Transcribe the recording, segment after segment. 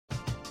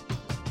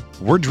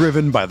We're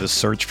driven by the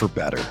search for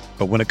better.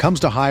 But when it comes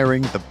to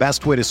hiring, the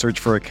best way to search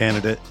for a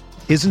candidate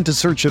isn't to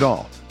search at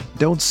all.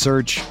 Don't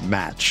search,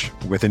 match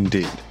with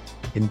Indeed.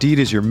 Indeed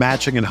is your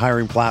matching and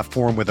hiring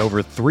platform with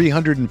over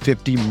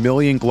 350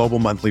 million global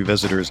monthly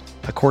visitors,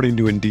 according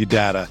to Indeed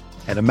data,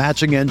 and a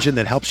matching engine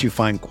that helps you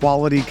find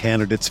quality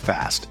candidates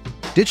fast.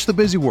 Ditch the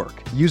busy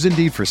work. Use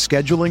Indeed for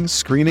scheduling,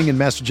 screening, and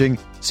messaging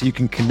so you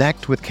can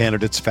connect with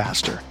candidates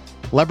faster.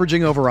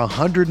 Leveraging over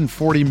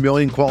 140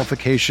 million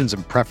qualifications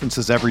and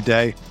preferences every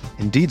day,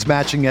 Indeed's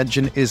matching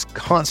engine is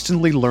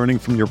constantly learning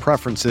from your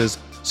preferences,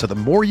 so the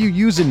more you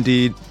use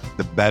Indeed,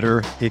 the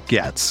better it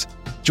gets.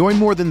 Join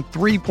more than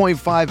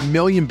 3.5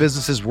 million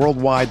businesses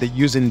worldwide that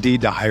use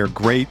Indeed to hire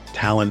great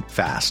talent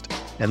fast.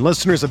 And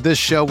listeners of this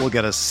show will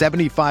get a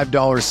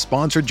 $75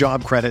 sponsored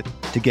job credit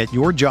to get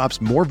your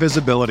jobs more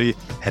visibility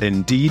at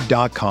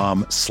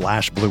Indeed.com/Blue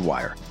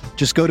Wire.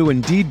 Just go to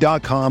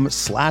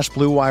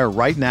Indeed.com/Blue Wire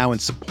right now and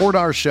support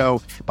our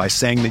show by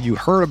saying that you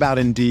heard about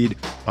Indeed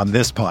on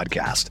this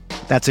podcast.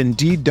 That's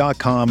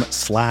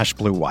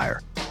Indeed.com/Blue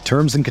Wire.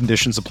 Terms and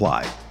conditions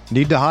apply.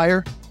 Need to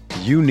hire?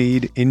 You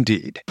need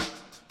Indeed.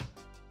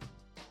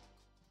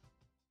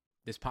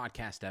 This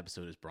podcast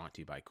episode is brought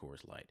to you by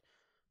Coors Light.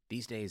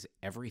 These days,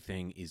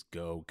 everything is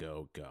go,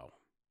 go, go.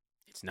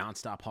 It's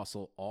nonstop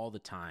hustle all the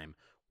time.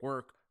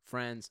 Work,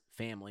 friends,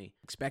 family,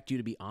 expect you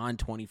to be on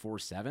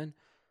 24/7.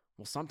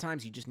 Well,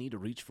 sometimes you just need to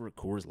reach for a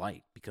Coors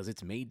Light because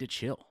it's made to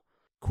chill.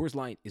 Coors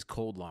Light is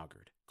cold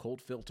lagered,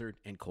 cold filtered,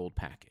 and cold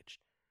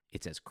packaged.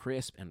 It's as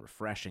crisp and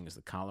refreshing as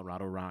the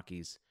Colorado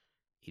Rockies.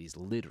 It is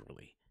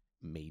literally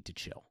made to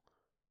chill.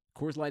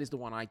 Coors Light is the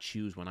one I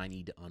choose when I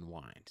need to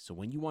unwind. So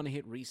when you want to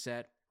hit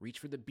reset, reach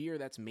for the beer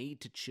that's made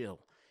to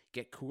chill.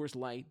 Get Coors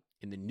Light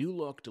in the new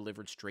look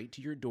delivered straight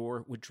to your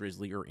door with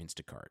Drizzly or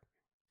Instacart.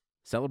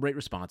 Celebrate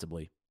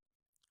responsibly.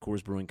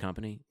 Coors Brewing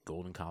Company,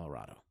 Golden,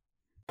 Colorado.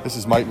 This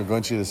is Mike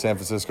McGlinchey of the San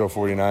Francisco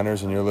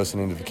 49ers, and you're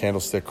listening to the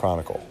Candlestick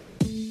Chronicle.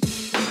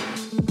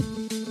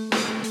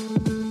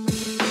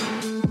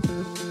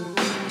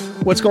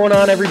 What's going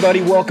on, everybody?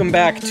 Welcome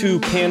back to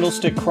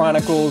Candlestick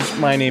Chronicles.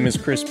 My name is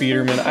Chris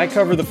Biederman. I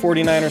cover the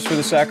 49ers for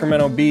the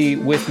Sacramento Bee.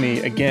 With me,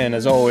 again,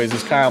 as always,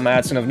 is Kyle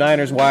Madsen of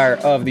Niners Wire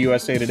of the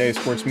USA Today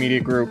Sports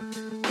Media Group.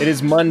 It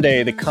is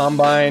Monday. The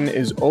Combine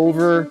is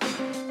over.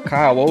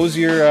 Kyle, what was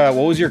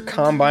your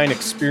Combine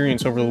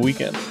experience over the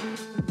weekend?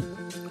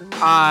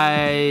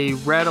 I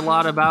read a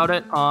lot about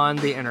it on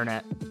the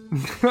internet.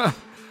 You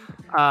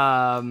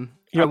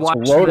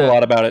wrote a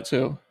lot about it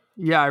too.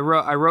 Yeah, I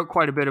wrote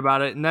quite a bit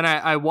about it, and then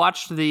I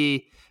watched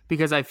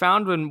because I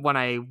found when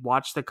I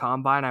watched the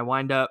Combine, I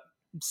wind up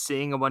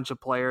seeing a bunch of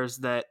players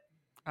that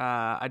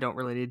I don't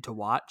really need to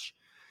watch.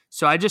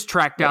 So I just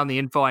tracked down the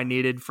info I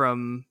needed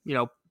from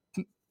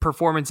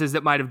performances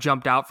that might have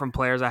jumped out from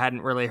players I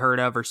hadn't really heard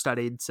of or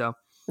studied. So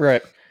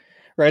right.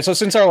 So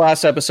since our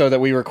last episode that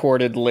we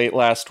recorded late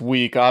last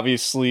week,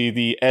 obviously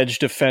the edge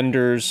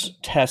defenders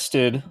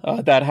tested.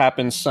 That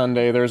happened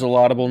Sunday. There's a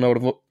lot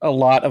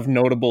of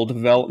notable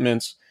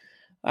developments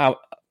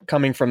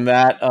coming from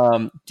that.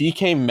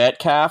 DK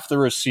Metcalf, the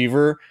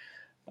receiver,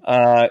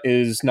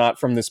 is not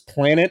from this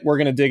planet. We're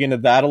going to dig into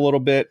that a little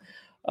bit.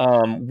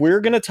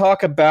 We're going to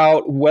talk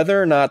about whether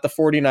or not the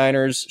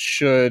 49ers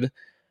should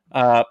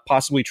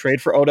possibly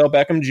trade for Odell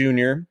Beckham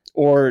Jr.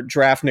 or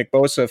draft Nick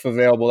Bosa if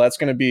available. That's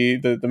going to be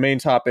the main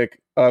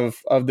topic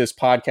of this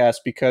podcast,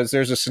 because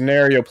there's a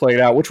scenario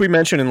played out, which we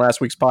mentioned in last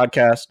week's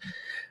podcast,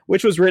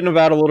 which was written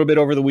about a little bit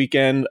over the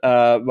weekend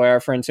by our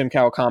friend Tim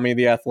Kawakami of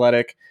The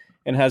Athletic,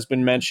 and has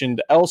been mentioned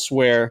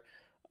elsewhere.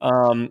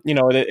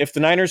 If the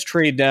Niners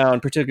trade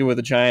down, particularly with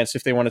the Giants,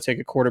 if they want to take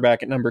a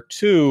quarterback at number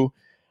 2,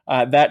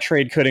 that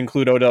trade could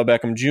include Odell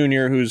Beckham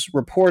Jr., who's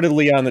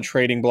reportedly on the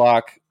trading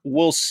block.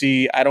 We'll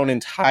see. I don't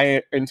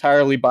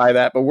entirely buy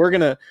that, but we're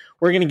gonna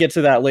get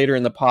to that later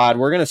in the pod.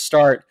 We're gonna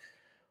start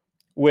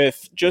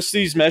with just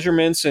these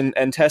measurements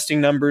and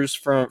testing numbers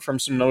from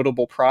some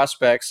notable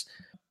prospects.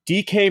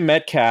 DK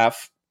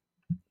Metcalf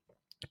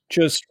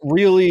just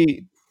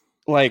really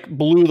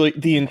blew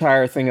the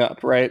entire thing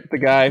up, right? The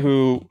guy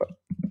who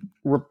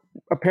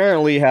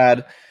apparently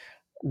had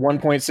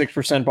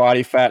 1.6%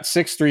 body fat,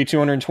 6'3",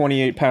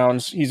 228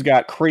 pounds. He's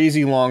got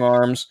crazy long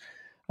arms,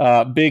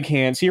 big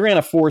hands. He ran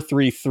a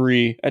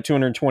 4.33 at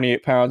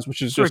 228 pounds,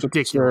 which is just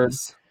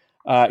ridiculous.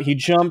 Absurd. He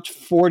jumped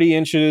 40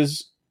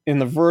 inches in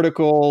the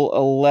vertical,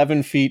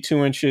 11 feet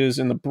 2 inches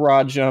in the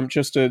broad jump.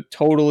 Just a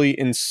totally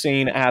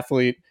insane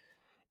athlete.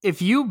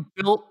 If you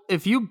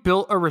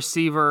built a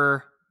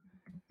receiver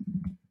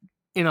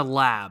in a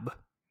lab,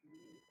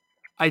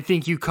 I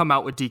think you come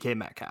out with DK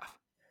Metcalf.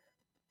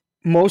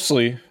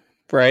 Mostly.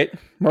 Right?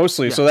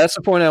 Mostly. Yeah. So that's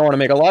the point I want to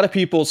make. A lot of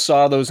people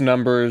saw those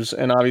numbers,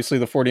 and obviously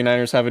the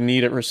 49ers have a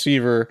need at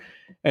receiver,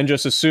 and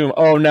just assume,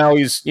 now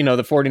he's, the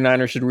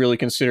 49ers should really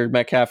consider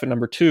Metcalf at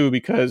number 2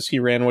 because he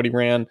ran what he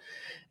ran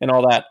and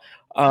all that.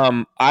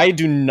 I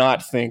do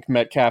not think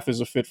Metcalf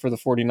is a fit for the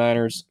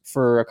 49ers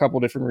for a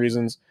couple different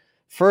reasons.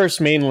 First,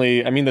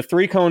 mainly, the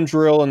 3-cone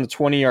drill and the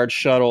 20-yard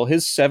shuttle,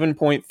 his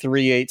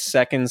 7.38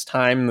 seconds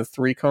time in the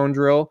 3-cone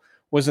drill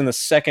was in the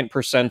second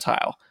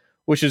percentile,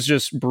 which is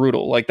just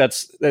brutal. Like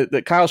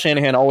that Kyle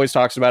Shanahan always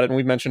talks about it, and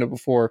we've mentioned it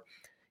before.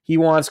 He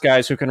wants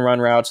guys who can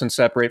run routes and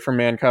separate from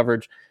man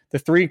coverage. The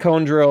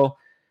 3-cone drill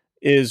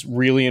is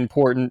really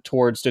important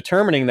towards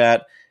determining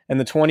that. And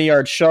the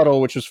 20-yard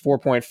shuttle, which was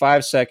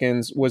 4.5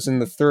 seconds, was in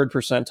the 3rd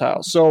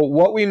percentile. So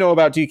what we know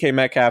about DK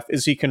Metcalf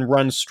is he can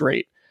run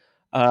straight.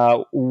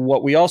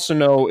 What we also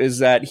know is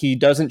that he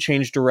doesn't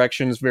change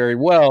directions very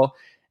well,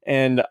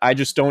 and I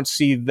just don't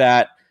see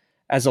that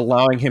as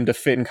allowing him to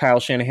fit in Kyle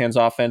Shanahan's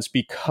offense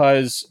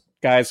because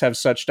guys have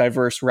such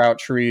diverse route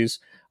trees.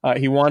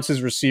 He wants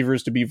his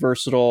receivers to be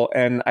versatile,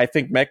 and I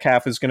think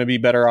Metcalf is going to be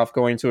better off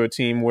going to a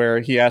team where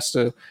he has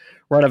to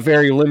run a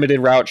very limited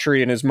route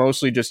tree and is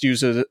mostly just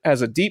used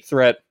as a deep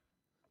threat.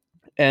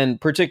 And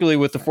particularly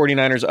with the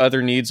 49ers'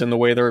 other needs and the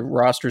way their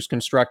roster is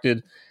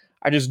constructed,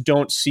 I just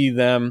don't see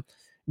them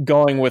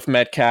going with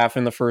Metcalf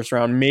in the first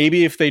round.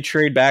 Maybe if they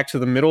trade back to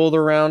the middle of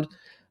the round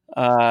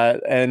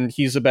and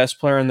he's the best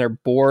player on their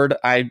board,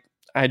 I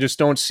just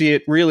don't see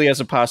it really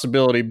as a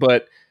possibility.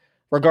 But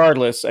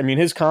regardless, I mean,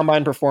 his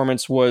combine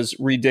performance was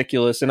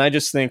ridiculous. And I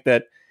just think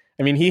that,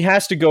 I mean, he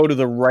has to go to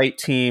the right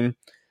team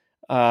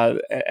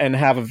and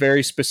have a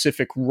very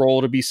specific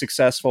role to be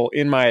successful,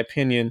 in my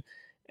opinion.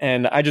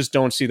 And I just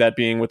don't see that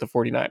being with the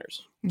 49ers.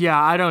 Yeah,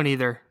 I don't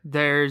either.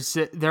 There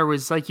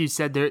was, like you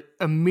said, there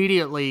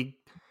immediately,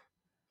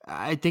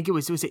 I think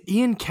was it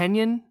Ian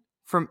Kenyon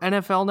from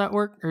NFL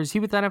Network? Or is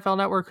he with NFL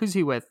Network? Who's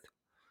he with?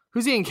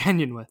 Who's Ian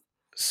Kenyon with?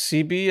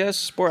 CBS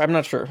Sport? I'm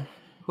not sure.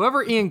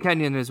 Whoever Ian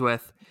Kenyon is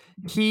with,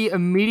 he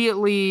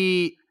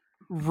immediately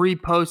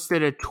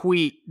reposted a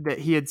tweet that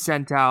he had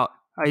sent out.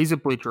 He's a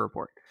Bleacher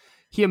Report.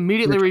 He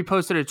immediately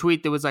reposted a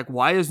tweet that was like,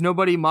 why is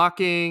nobody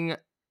mocking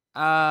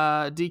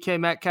DK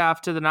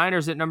Metcalf to the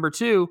Niners at number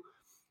 2?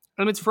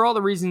 And it's for all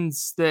the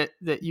reasons that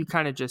you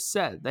kind of just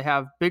said. They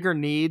have bigger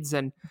needs.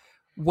 And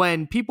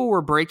when people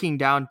were breaking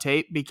down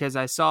tape, because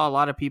I saw a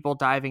lot of people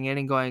diving in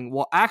and going,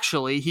 well,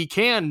 actually, he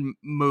can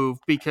move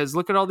because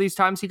look at all these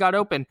times he got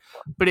open.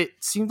 But it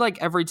seemed like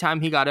every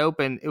time he got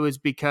open, it was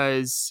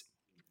because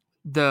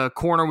the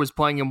corner was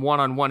playing him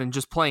one-on-one and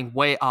just playing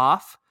way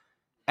off.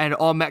 And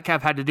all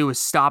Metcalf had to do was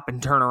stop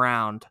and turn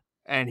around,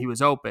 and he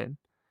was open,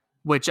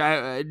 which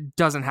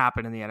doesn't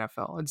happen in the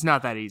NFL. It's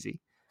not that easy.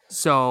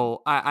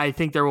 So I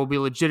think there will be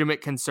legitimate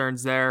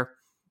concerns there.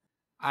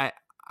 I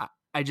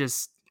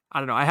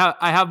don't know. I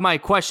have my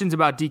questions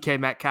about DK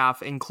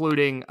Metcalf,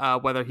 including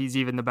whether he's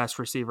even the best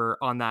receiver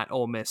on that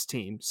Ole Miss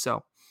team.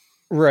 So,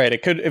 right,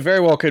 it very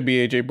well could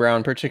be AJ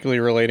Brown,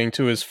 particularly relating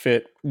to his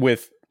fit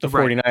with the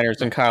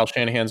 49ers and Kyle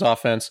Shanahan's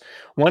offense.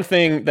 One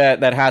thing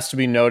that has to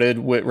be noted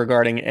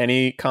regarding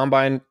any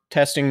combine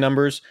testing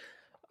numbers,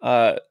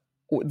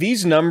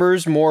 these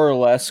numbers more or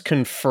less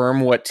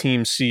confirm what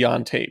teams see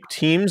on tape.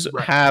 Teams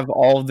have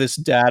all of this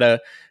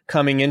data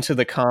coming into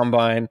the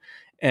combine,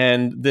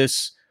 and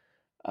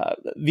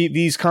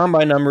these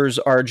combine numbers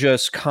are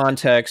just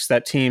context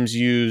that teams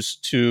use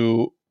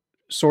to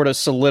sort of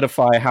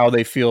solidify how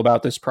they feel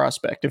about this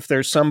prospect. If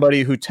there's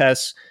somebody who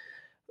tests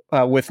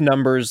with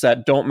numbers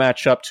that don't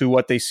match up to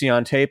what they see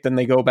on tape, then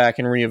they go back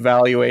and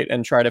reevaluate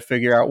and try to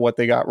figure out what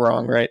they got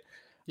wrong, right?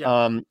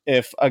 Yeah.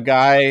 If a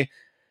guy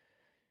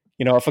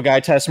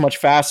tests much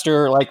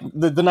faster, like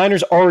the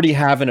Niners already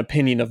have an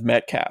opinion of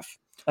Metcalf.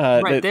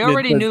 Right, they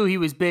already knew he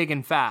was big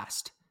and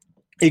fast.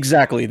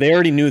 Exactly. They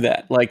already knew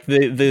that. Like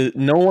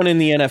no one in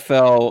the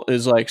NFL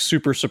is like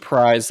super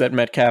surprised that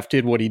Metcalf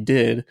did what he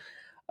did.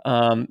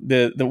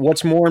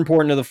 What's more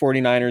important to the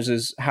 49ers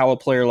is how a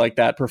player like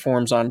that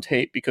performs on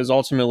tape, because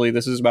ultimately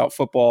this is about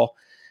football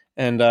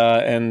and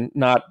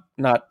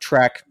not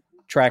track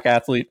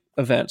athlete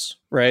events,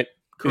 right?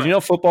 Because you know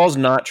football's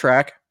not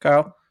track,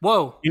 Kyle.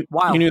 Whoa!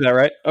 Wow! You knew that,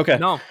 right? Okay.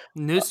 No,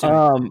 news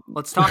to me.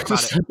 Let's talk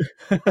about it.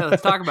 Yeah,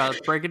 let's talk about it.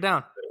 Let's break it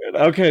down.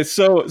 Okay,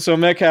 so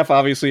Metcalf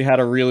obviously had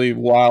a really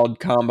wild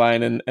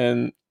combine,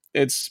 and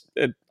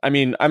I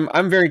mean,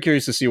 I'm very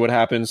curious to see what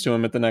happens to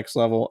him at the next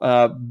level.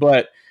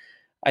 But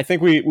I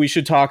think we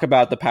should talk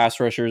about the pass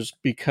rushers,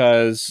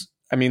 because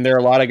I mean, there are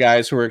a lot of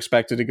guys who are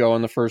expected to go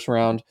in the first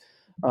round.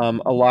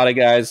 A lot of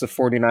guys the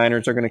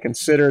 49ers are going to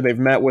consider. They've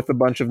met with a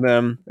bunch of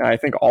them. I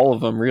think all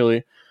of them,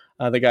 really.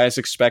 The guys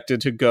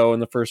expected to go in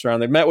the first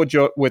round. They've met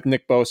with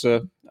Nick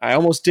Bosa. I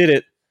almost did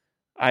it.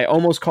 I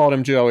almost called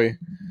him Joey.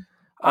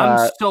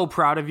 I'm so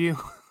proud of you.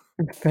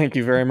 Thank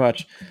you very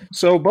much.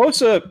 So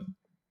Bosa,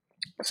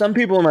 some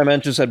people in my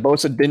mentions said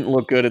Bosa didn't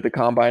look good at the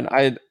combine.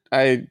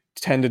 I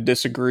tend to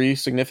disagree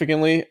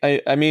significantly.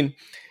 I mean,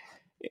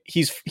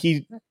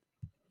 he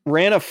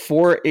ran a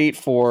 4.84,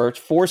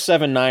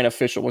 4.79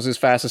 official was his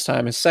fastest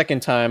time. His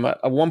second time, a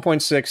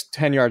 1.6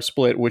 10-yard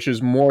split, which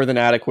is more than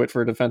adequate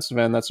for a defensive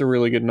end. That's a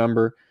really good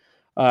number.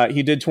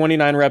 He did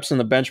 29 reps in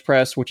the bench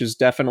press, which is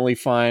definitely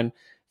fine.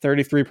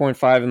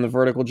 33.5 in the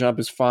vertical jump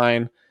is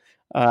fine.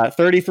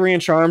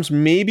 33-inch arms,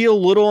 maybe a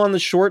little on the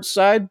short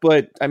side,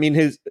 but I mean,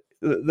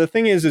 the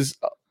thing is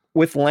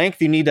with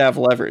length, you need to have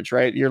leverage,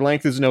 right? Your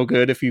length is no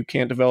good if you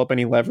can't develop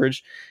any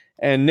leverage.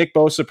 And Nick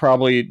Bosa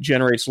probably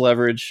generates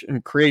leverage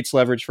and creates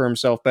leverage for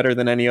himself better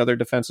than any other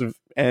defensive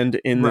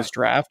end in this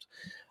draft.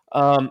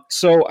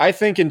 So I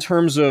think in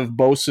terms of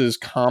Bosa's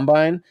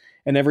combine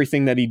and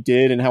everything that he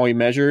did and how he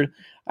measured,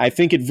 I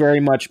think it very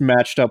much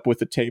matched up with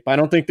the tape. I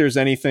don't think there's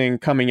anything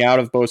coming out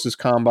of Bosa's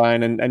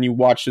combine, and you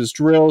watch his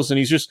drills, and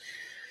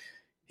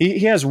he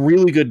has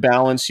really good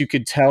balance. You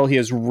could tell he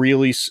has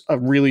a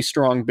really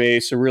strong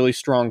base, a really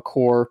strong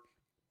core,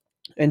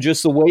 and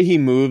just the way he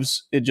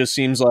moves, it just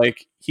seems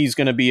like he's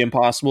going to be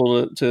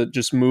impossible to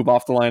just move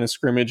off the line of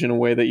scrimmage in a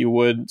way that you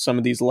would some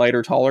of these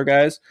lighter, taller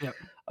guys. Yep.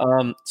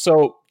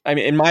 So, I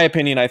mean, in my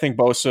opinion, I think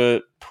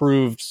Bosa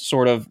proved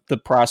sort of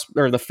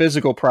the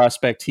physical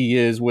prospect he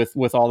is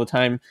with all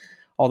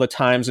the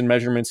times and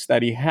measurements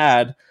that he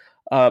had.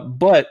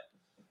 But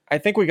I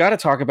think we got to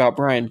talk about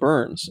Brian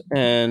Burns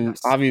and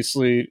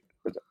obviously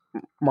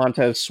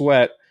Montez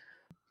Sweat.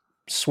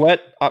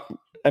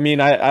 I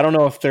mean, I don't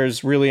know if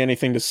there's really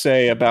anything to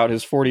say about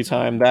his 40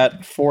 time.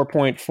 That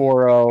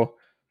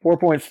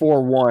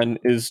 4.41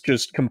 is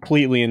just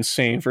completely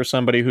insane for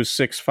somebody who's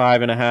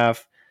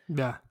 6'5.5".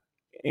 Yeah.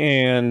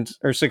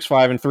 Or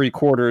 6'5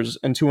 3/4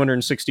 and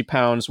 260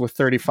 pounds with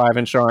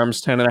 35-inch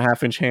arms,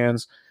 10.5-inch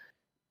hands.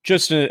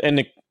 Just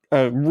a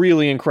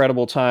really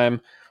incredible time.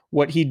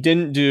 What he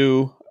didn't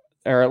do,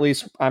 or at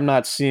least I'm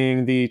not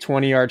seeing the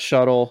 20-yard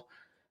shuttle.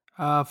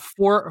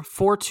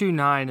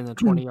 4.29 in the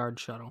 20-yard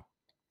shuttle.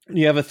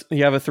 You have a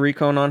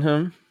 3-cone on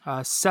him?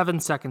 7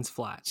 seconds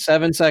flat.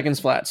 7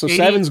 seconds flat. So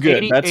 7's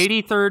good. That's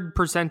 83rd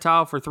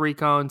percentile for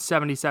 3-cone,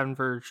 77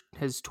 for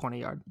his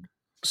 20-yard.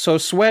 So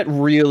Sweat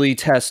really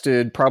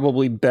tested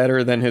probably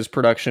better than his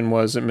production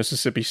was at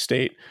Mississippi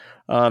State.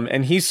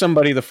 And he's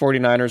somebody the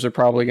 49ers are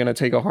probably going to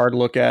take a hard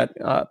look at,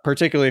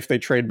 particularly if they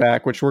trade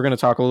back, which we're going to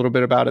talk a little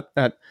bit about it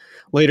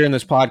later in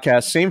this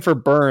podcast. Same for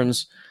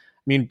Burns.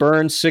 I mean,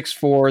 Burns,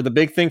 6'4". The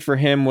big thing for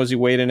him was he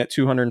weighed in at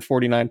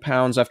 249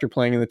 pounds after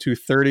playing in the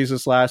 230s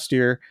this last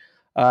year.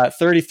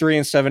 33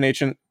 and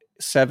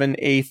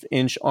 7/8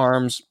 inch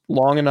arms,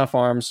 long enough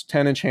arms,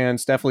 10-inch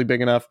hands, definitely big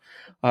enough.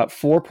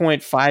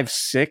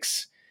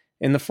 4.56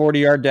 in the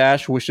 40-yard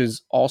dash, which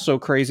is also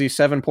crazy.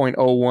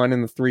 7.01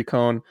 in the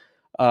 3-cone.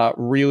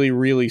 Really,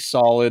 really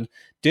solid.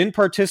 Didn't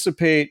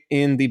participate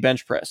in the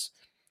bench press,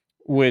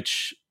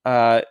 which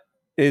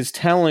is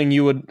telling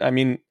you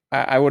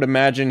I would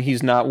imagine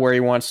he's not where he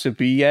wants to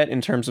be yet in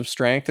terms of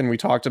strength. And we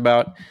talked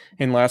about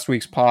in last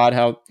week's pod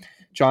how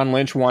John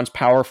Lynch wants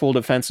powerful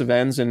defensive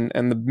ends. And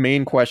the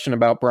main question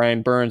about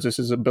Brian Burns is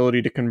his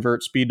ability to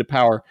convert speed to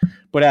power.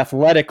 But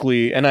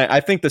athletically, and I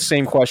think the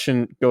same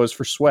question goes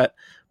for Sweat,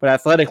 but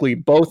athletically,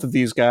 both of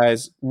these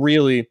guys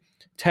really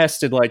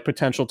tested like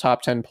potential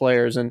top 10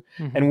 players. And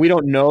we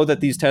don't know that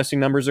these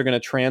testing numbers are going to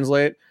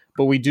translate,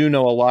 but we do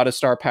know a lot of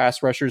star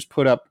pass rushers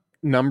put up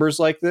numbers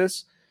like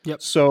this.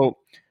 Yep. So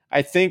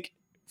I think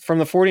from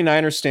the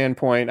 49ers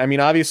standpoint, I mean,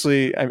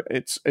 obviously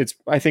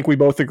I think we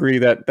both agree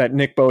that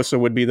Nick Bosa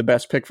would be the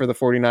best pick for the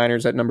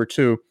 49ers at number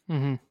 2.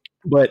 Mm-hmm.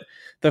 But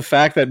the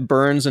fact that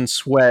Burns and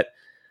Sweat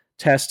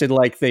tested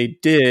like they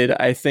did,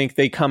 I think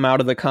they come out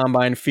of the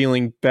combine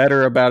feeling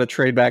better about a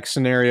trade back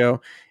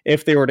scenario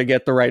if they were to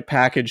get the right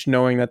package,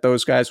 knowing that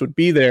those guys would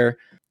be there.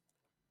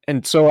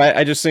 And so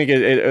I just think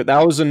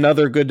that was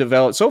another good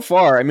development so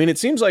far. I mean, it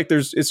seems like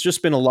it's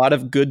just been a lot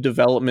of good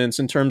developments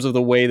in terms of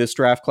the way this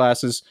draft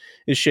class is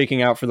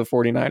shaking out for the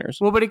 49ers.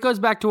 Well, but it goes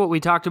back to what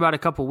we talked about a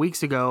couple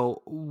weeks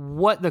ago.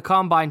 What the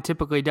combine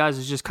typically does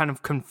is just kind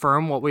of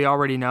confirm what we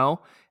already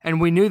know.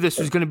 And we knew this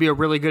was going to be a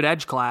really good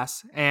edge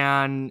class,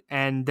 and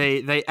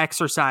they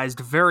exercised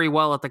very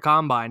well at the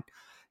combine.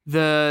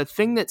 The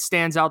thing that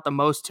stands out the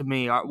most to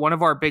me, one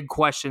of our big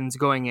questions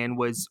going in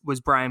was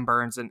Brian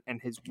Burns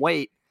and his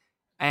weight.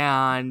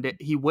 And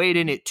he weighed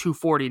in at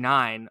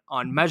 249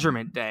 on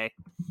measurement day.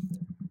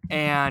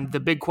 And the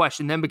big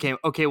question then became,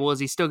 okay, well, is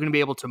he still going to be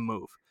able to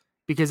move?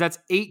 Because that's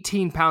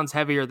 18 pounds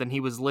heavier than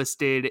he was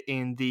listed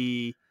in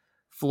the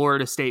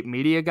Florida State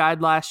Media Guide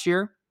last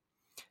year.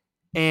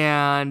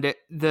 And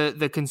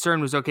the concern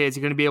was, okay, is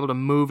he going to be able to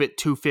move at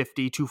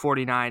 250,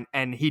 249?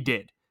 And he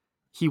did.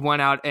 He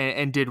went out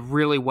and did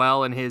really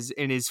well in his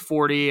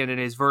 40 and in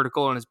his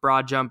vertical and his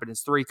broad jump and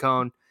his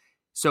 3-cone.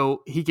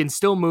 So he can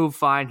still move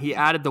fine. He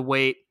added the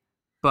weight,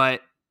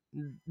 but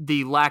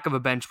the lack of a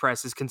bench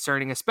press is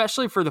concerning,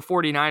 especially for the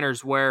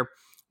 49ers, where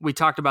we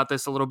talked about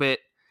this a little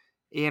bit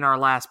in our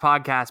last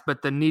podcast,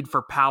 but the need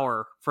for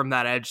power from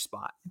that edge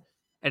spot.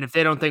 And if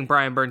they don't think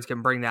Brian Burns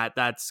can bring that,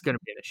 that's going to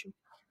be an issue.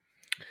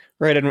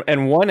 Right.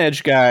 And one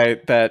edge guy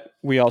that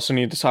we also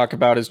need to talk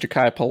about is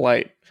Jachai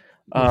Polite.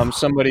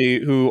 Somebody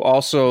who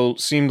also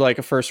seemed like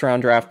a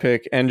first-round draft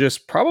pick and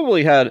just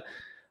probably had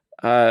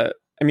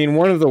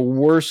one of the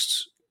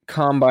worst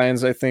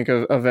combines, I think,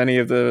 of any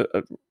of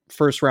the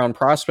first-round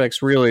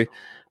prospects, really.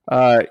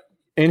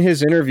 In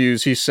his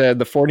interviews, he said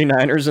the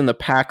 49ers and the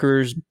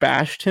Packers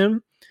bashed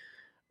him,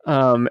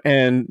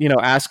 and,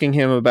 asking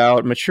him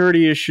about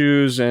maturity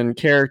issues and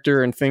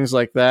character and things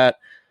like that.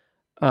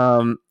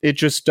 It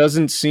just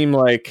doesn't seem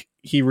like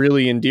he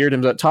really endeared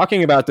himself.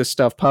 Talking about this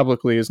stuff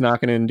publicly is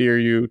not going to endear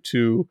you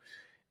to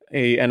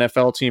a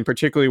NFL team,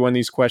 particularly when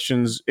these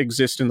questions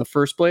exist in the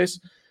first place.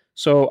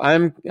 So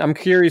I'm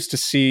curious to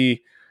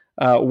see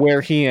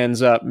where he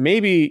ends up.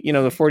 Maybe, the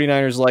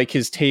 49ers like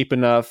his tape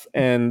enough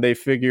and they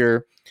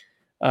figure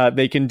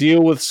they can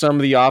deal with some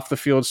of the off the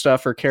field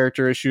stuff or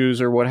character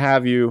issues or what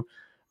have you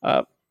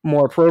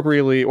more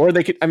appropriately, or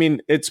they could,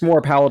 it's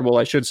more palatable,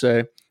 I should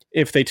say,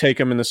 if they take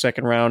him in the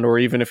second round, or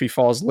even if he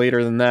falls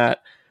later than that,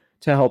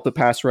 to help the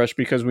pass rush,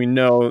 because we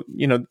know,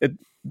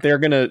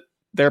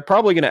 they're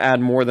probably going to add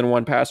more than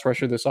one pass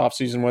rusher this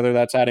offseason, whether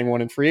that's adding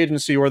one in free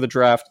agency or the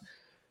draft.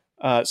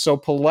 So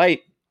Polite,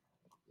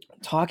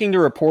 talking to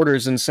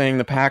reporters and saying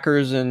the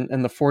Packers and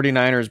the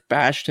 49ers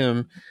bashed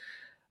him,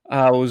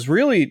 was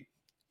really,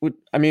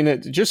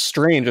 just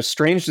strange, a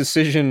strange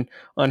decision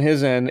on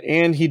his end.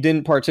 And he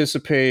didn't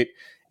participate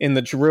in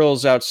the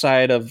drills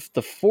outside of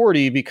the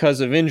 40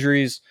 because of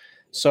injuries.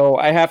 So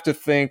I have to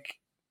think,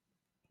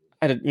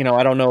 I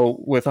don't know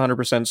with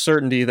 100%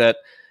 certainty that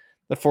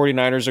the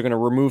 49ers are going to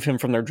remove him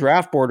from their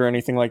draft board or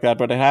anything like that,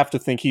 but I have to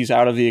think he's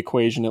out of the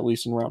equation, at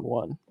least in round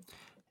one.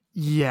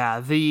 Yeah,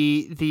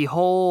 the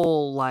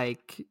whole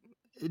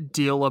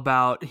deal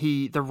about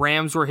the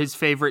Rams were his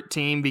favorite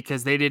team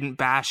because they didn't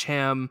bash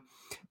him.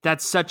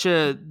 That's such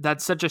a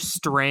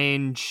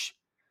strange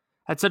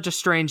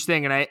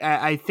thing, and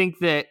I think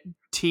that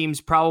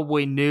teams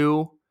probably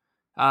knew.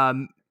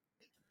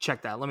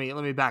 Check that. Let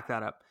me back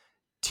that up.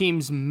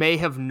 Teams may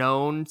have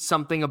known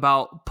something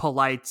about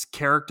Polite's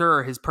character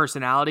or his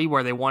personality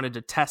where they wanted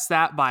to test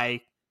that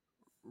by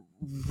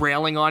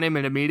railing on him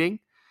in a meeting.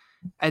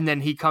 And then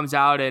he comes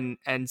out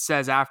and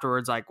says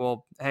afterwards,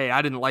 well, hey,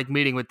 I didn't like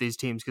meeting with these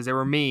teams because they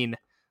were mean.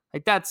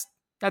 That's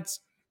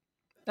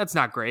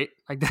not great.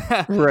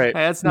 That, right.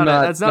 That's not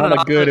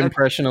a good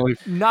impression.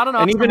 Not an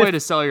awesome way to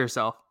sell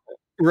yourself.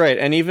 Right.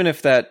 And even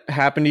if that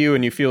happened to you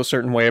and you feel a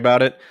certain way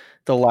about it,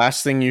 the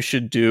last thing you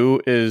should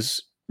do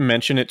is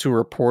mention it to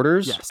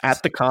reporters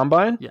at the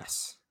combine.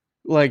 Yes.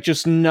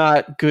 Just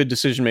not good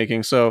decision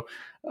making. So,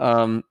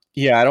 I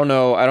don't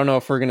know. I don't know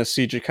if we're going to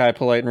see Jachai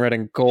Polite and red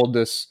and gold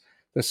this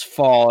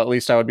fall. At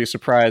least I would be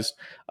surprised.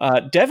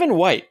 Devin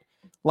White,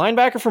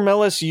 linebacker from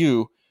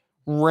LSU,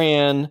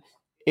 ran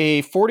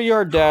a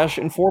 40-yard dash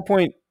in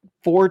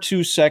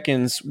 4.42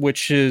 seconds,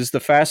 which is the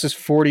fastest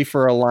 40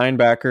 for a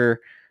linebacker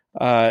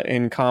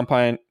in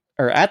combine,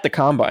 or at the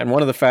combine.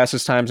 One of the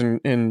fastest times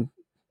in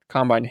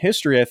combine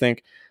history, I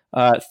think.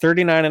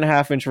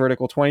 39.5-inch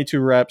vertical, 22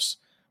 reps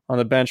on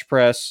the bench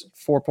press,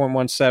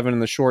 4.17 in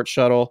the short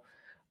shuttle.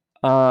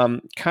 I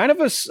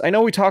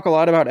know we talk a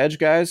lot about edge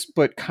guys,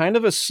 but kind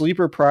of a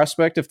sleeper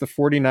prospect if the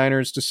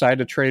 49ers decide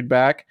to trade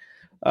back,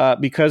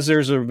 because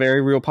there's a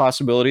very real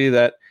possibility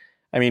that,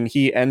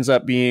 he ends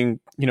up being,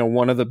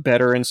 one of the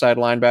better inside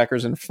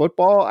linebackers in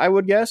football, I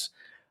would guess.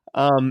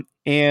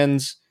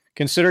 And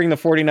considering the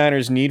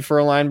 49ers need for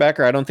a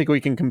linebacker, I don't think we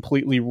can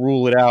completely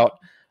rule it out.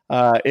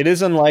 It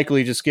is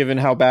unlikely just given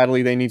how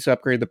badly they need to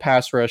upgrade the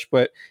pass rush,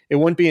 but it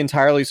wouldn't be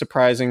entirely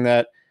surprising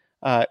that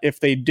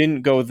if they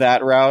didn't go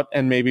that route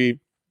and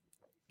maybe,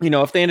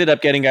 if they ended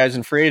up getting guys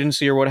in free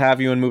agency or what have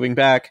you and moving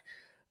back,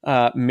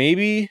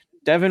 maybe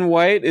Devin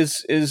White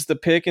is the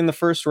pick in the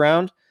first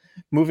round,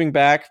 moving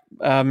back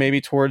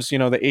maybe towards,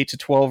 the 8 to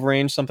 12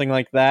 range, something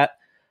like that,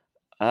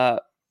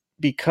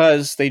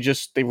 because they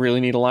really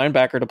need a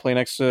linebacker to play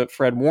next to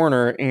Fred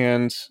Warner.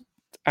 And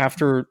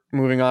after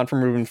moving on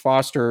from Reuben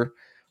Foster,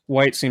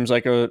 White seems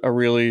like a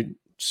really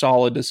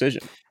solid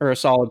decision, or a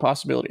solid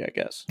possibility, I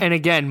guess. And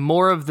again,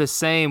 more of the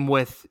same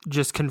with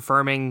just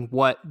confirming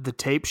what the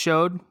tape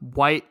showed.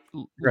 White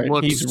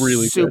looks He's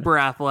really super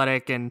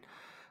athletic and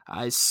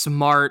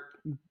smart,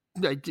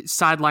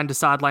 sideline to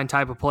sideline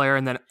type of player,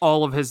 and then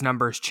all of his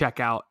numbers check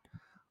out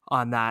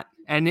on that.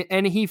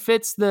 And he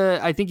fits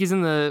I think he's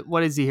in the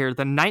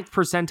 9th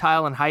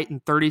percentile in height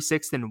and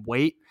 36th in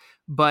weight,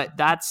 but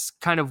that's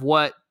kind of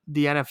what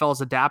the NFL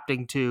is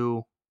adapting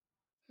to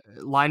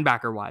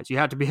linebacker wise. You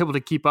have to be able to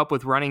keep up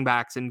with running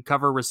backs and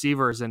cover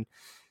receivers, and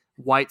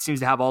White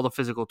seems to have all the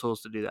physical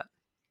tools to do that.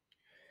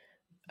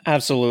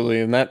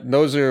 Absolutely. And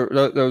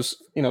those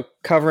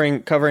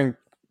covering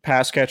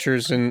pass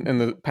catchers in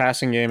the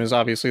passing game is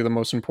obviously the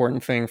most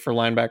important thing for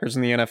linebackers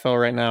in the NFL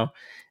right now.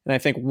 And I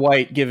think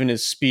White, given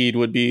his speed,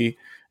 would be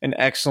an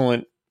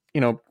excellent,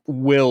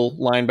 will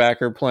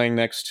linebacker playing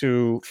next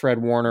to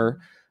Fred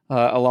Warner,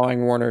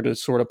 allowing Warner to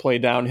sort of play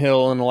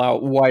downhill and allow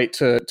White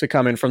to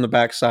come in from the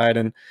backside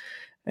and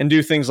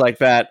do things like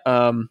that.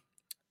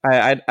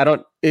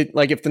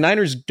 If the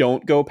Niners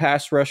don't go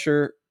pass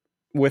rusher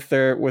with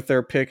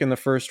their pick in the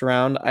first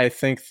round, I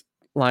think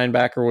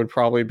linebacker would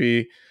probably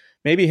be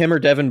maybe him or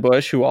Devin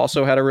Bush, who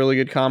also had a really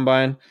good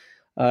combine.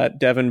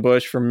 Devin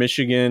Bush from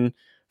Michigan,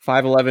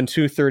 5'11",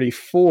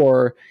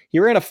 234. He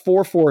ran a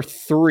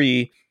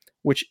 4.43,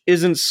 which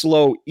isn't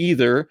slow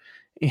either.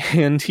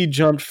 And he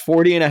jumped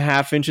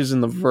 40.5 inches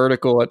in the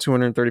vertical at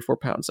 234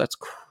 pounds. That's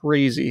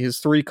crazy. His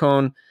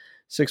 3-cone,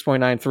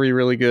 6.93,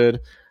 really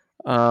good.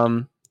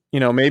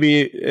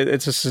 Maybe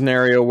it's a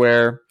scenario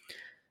where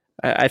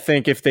I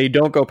think if they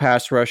don't go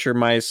pass rusher,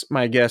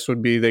 my guess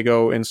would be they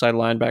go inside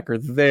linebacker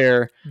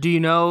there. Do you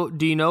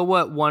know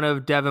what one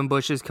of Devin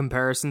Bush's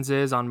comparisons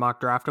is on Mock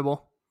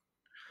Draftable?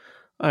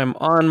 I'm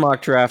on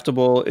Mock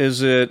Draftable.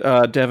 Is it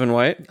Devin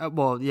White?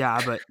 Well, yeah,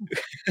 but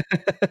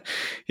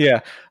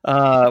Yeah. Who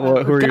are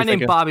a guy you named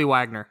thinking? Bobby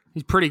Wagner.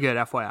 He's pretty good,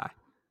 FYI.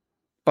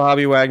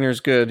 Bobby Wagner's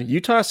good.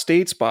 Utah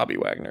State's Bobby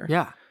Wagner.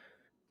 Yeah.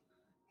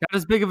 Not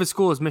as big of a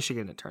school as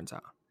Michigan, it turns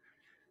out.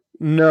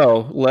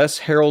 No, less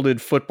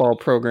heralded football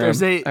program,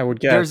 I would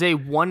guess. There's a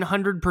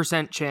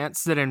 100%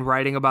 chance that in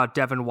writing about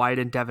Devin White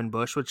and Devin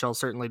Bush, which I'll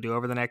certainly do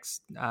over the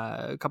next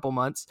couple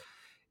months,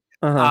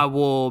 I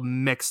will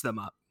mix them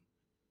up.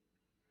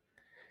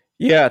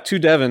 Yeah, two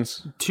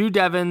Devins. Two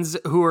Devins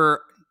who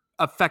are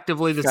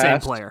effectively the same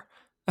player.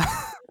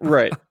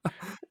 Right.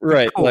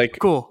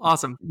 Cool.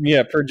 Awesome.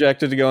 Yeah,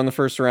 projected to go in the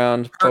first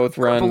round. Both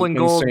run purple and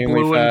gold,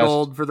 insanely blue fast. and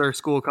gold for their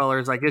school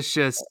colors. Like, it's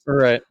just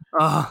right.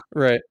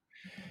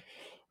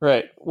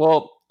 Right.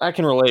 Well, I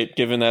can relate,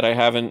 given that I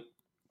haven't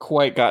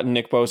quite gotten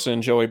Nick Bosa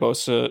and Joey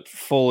Bosa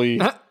fully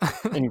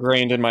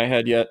ingrained in my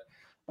head yet.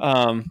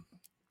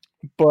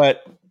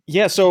 But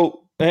yeah,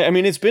 so I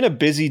mean, it's been a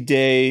busy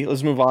day.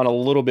 Let's move on a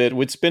little bit.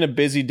 It's been a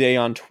busy day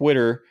on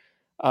Twitter.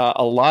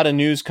 A lot of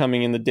news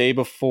coming in the day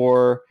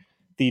before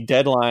the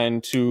deadline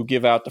to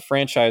give out the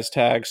franchise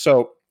tag.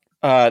 So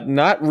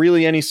not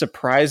really any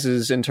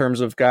surprises in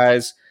terms of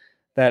guys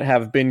that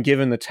have been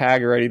given the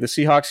tag already. The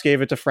Seahawks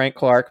gave it to Frank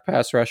Clark,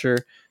 pass rusher.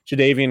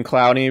 Jadeveon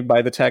Clowney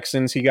by the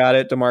Texans, he got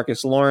it.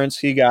 DeMarcus Lawrence,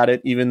 he got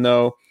it, even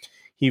though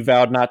he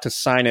vowed not to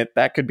sign it.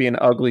 That could be an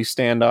ugly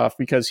standoff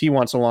because he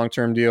wants a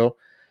long-term deal.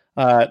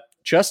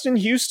 Justin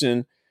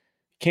Houston,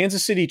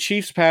 Kansas City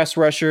Chiefs pass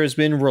rusher, has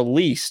been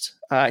released.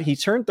 He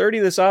turned 30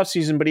 this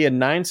offseason, but he had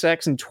 9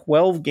 sacks in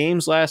 12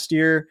 games last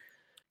year.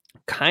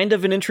 Kind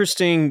of an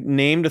interesting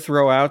name to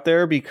throw out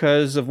there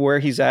because of where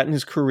he's at in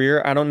his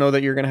career. I don't know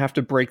that you're going to have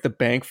to break the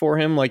bank for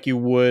him like you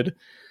would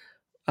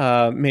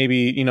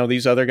maybe,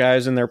 these other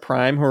guys in their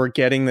prime who are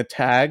getting the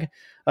tag.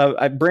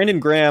 Brandon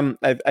Graham,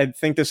 I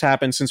think this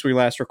happened since we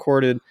last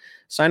recorded,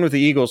 signed with the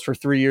Eagles for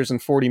 3 years and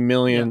 $40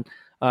 million.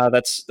 Yeah.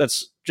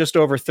 That's just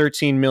over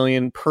 $13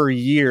 million per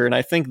year. And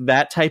I think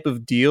that type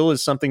of deal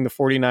is something the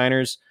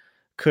 49ers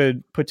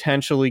could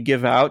potentially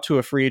give out to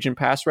a free agent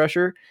pass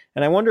rusher.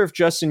 And I wonder if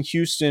Justin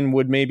Houston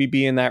would maybe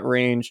be in that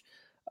range,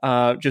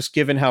 just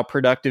given how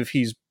productive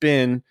he's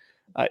been.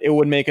 It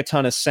would make a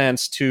ton of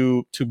sense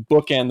to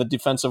bookend the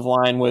defensive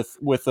line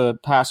with a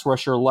pass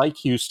rusher like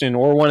Houston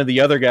or one of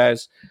the other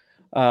guys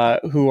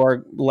who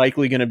are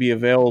likely going to be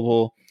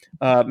available.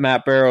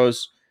 Matt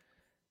Barrows,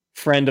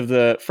 friend of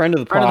the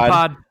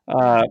pod.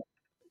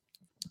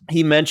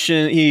 He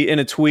mentioned in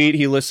a tweet,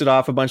 he listed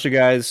off a bunch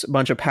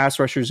of pass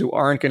rushers who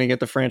aren't going to get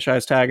the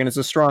franchise tag, and it's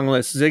a strong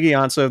list. Ziggy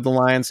Ansah of the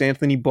Lions,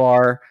 Anthony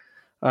Barr,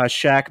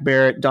 Shaq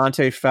Barrett,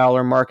 Dante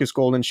Fowler, Marcus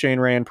Golden, Shane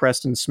Ray, and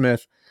Preston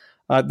Smith.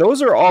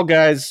 Those are all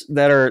guys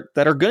that are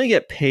going to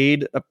get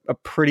paid a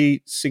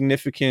pretty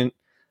significant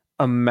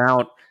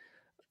amount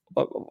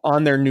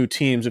on their new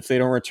teams if they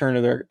don't return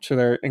to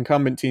their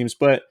incumbent teams.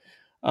 But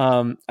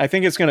I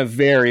think it's going to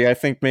vary. I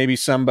think maybe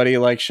somebody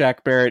like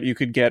Shaq Barrett you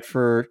could get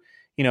for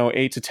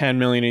 $8 to $10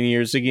 million a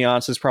year. Ziggy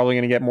Ansah is probably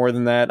going to get more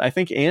than that. I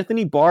think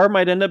Anthony Barr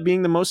might end up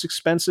being the most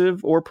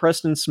expensive, or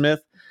Preston Smith.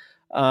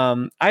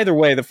 Either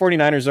way, the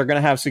 49ers are going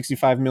to have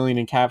 $65 million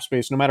in cap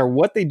space no matter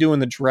what they do in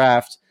the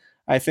draft.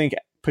 I think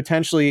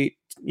potentially,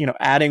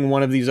 adding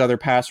one of these other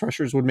pass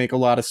rushers would make a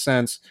lot of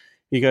sense,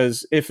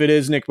 because if it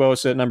is Nick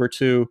Bosa at number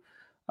 2,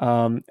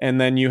 and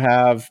then you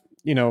have,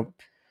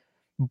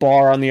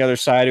 Barr on the other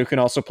side who can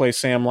also play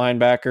Sam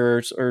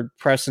linebacker, or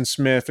Preston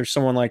Smith or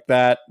someone like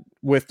that,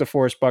 with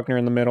DeForest Buckner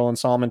in the middle and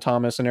Solomon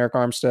Thomas and Eric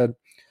Armstead,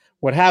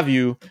 what have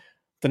you,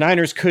 the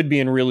Niners could be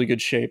in really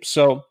good shape.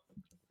 So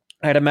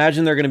I'd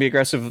imagine they're going to be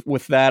aggressive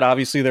with that.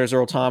 Obviously, there's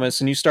Earl Thomas,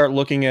 and you start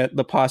looking at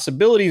the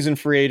possibilities in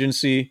free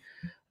agency.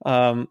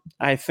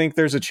 I think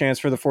there's a chance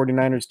for the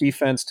 49ers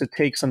defense to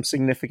take some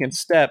significant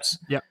steps.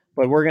 Yep.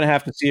 But we're going to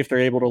have to see if they're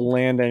able to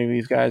land any of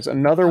these guys.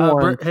 Another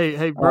one.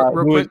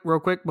 Real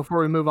quick before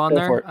we move on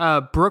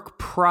there. Brooke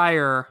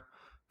Pryor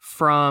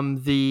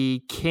from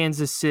the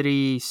Kansas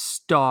City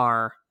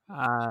Star.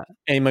 A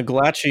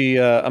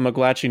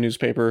McGlatchy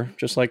newspaper,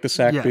 just like the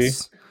SAC-B.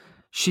 Yes.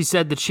 She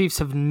said the Chiefs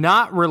have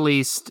not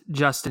released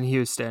Justin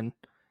Houston,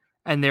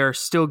 and they're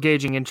still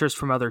gauging interest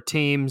from other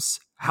teams.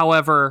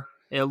 However,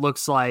 it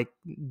looks like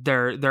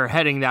they're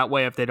heading that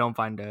way if they don't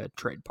find a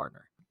trade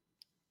partner.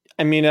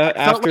 I mean,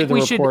 after the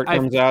report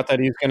comes out that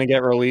he's going to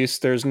get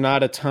released, there's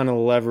not a ton of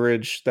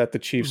leverage that the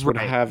Chiefs would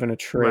have in a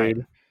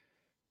trade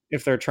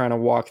if they're trying to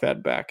walk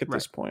that back at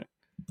this point.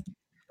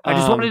 I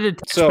just wanted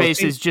to touch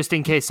bases just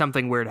in case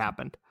something weird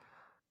happened.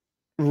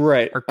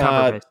 Right.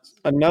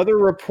 Another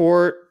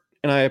report,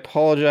 and I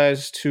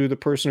apologize to the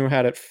person who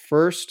had it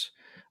first.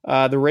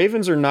 The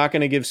Ravens are not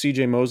going to give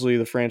CJ Mosley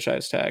the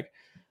franchise tag.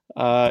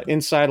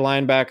 Inside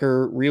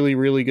linebacker, really,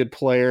 really good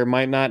player,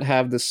 might not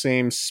have the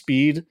same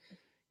speed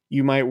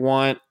you might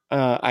want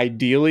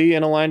ideally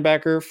in a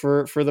linebacker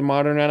for the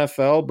modern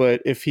NFL, but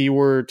if he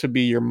were to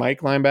be your Mike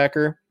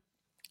linebacker,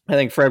 I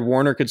think Fred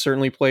Warner could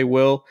certainly play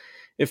Will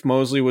if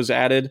Mosley was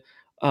added.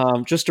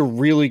 Just a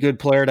really good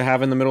player to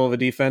have in the middle of a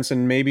defense,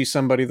 and maybe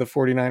somebody the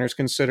 49ers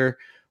consider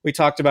We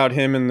talked about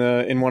him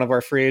in one of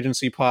our free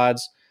agency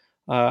pods.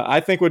 I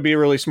think would be a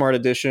really smart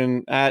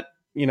addition at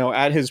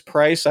his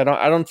price. I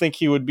don't think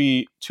he would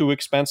be too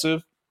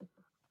expensive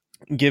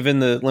given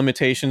the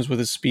limitations with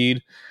his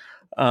speed.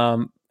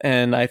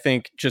 And I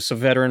think just a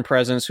veteran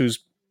presence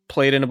who's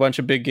played in a bunch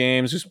of big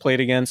games, who's played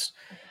against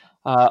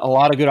a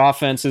lot of good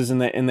offenses in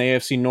the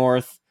AFC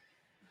North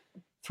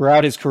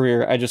throughout his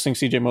career. I just think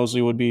CJ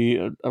Mosley would be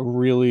a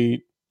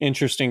really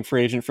interesting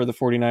free agent for the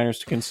 49ers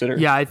to consider.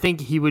 Yeah, I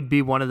think he would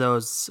be one of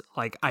those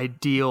like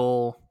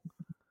ideal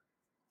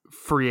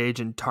free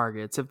agent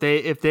targets. If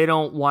they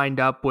don't wind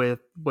up with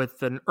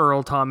an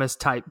Earl Thomas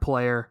type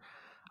player,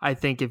 I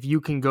think if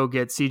you can go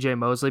get CJ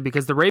Mosley,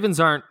 because the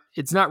Ravens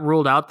it's not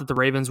ruled out that the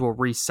Ravens will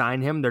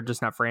re-sign him. They're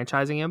just not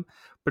franchising him.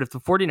 But if the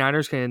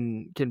 49ers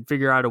can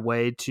figure out a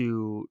way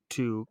to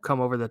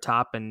come over the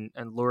top and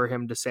lure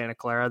him to Santa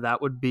Clara,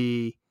 that would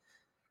be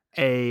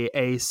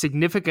a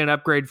significant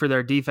upgrade for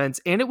their defense.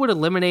 And it would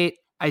eliminate,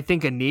 I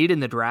think, a need in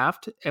the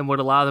draft and would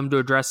allow them to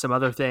address some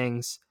other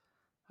things,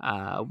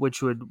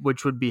 which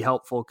would be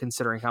helpful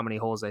considering how many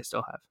holes they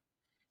still have.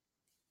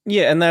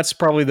 Yeah, and that's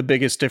probably the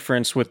biggest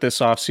difference with this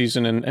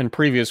offseason and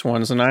previous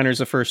ones. The Niners,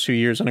 the first 2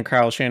 years under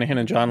Kyle Shanahan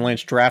and John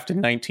Lynch, drafted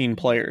 19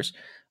 players.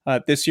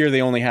 This year,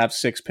 they only have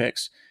 6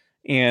 picks,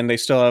 and they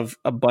still have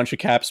a bunch of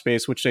cap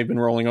space, which they've been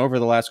rolling over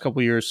the last couple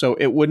of years. So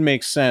it would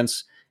make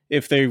sense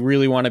if they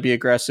really want to be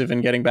aggressive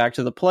in getting back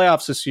to the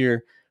playoffs this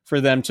year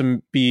for them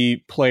to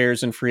be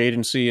players in free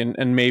agency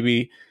and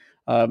maybe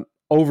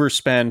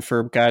overspend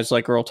for guys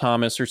like Earl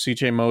Thomas or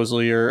CJ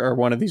Mosley or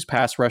one of these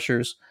pass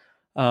rushers.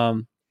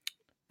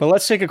 But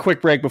let's take a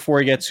quick break before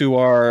we get to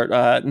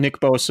our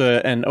Nick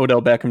Bosa and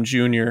Odell Beckham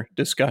Jr.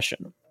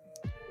 discussion.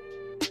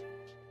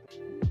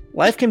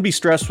 Life can be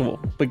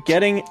stressful, but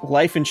getting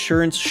life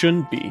insurance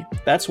shouldn't be.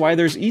 That's why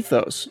there's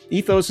Ethos.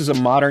 Ethos is a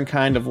modern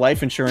kind of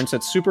life insurance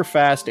that's super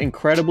fast,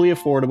 incredibly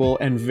affordable,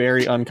 and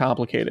very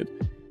uncomplicated.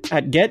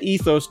 At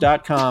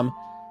getethos.com,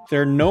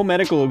 there are no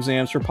medical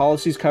exams for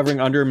policies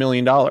covering under $1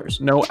 million,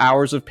 no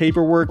hours of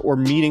paperwork or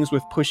meetings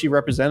with pushy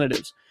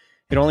representatives.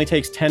 It only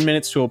takes 10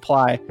 minutes to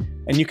apply,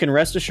 and you can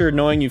rest assured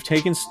knowing you've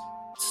taken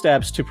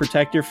steps to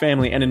protect your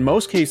family. And in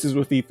most cases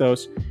with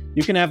Ethos,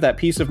 you can have that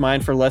peace of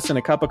mind for less than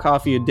a cup of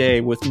coffee a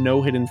day with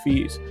no hidden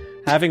fees.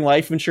 Having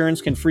life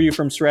insurance can free you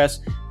from stress.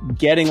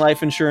 Getting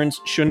life insurance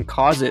shouldn't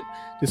cause it.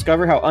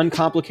 Discover how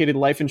uncomplicated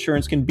life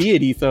insurance can be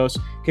at Ethos.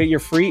 Get your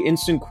free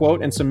instant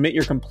quote and submit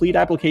your complete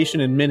application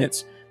in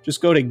minutes.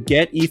 Just go to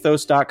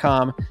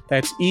getethos.com.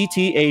 That's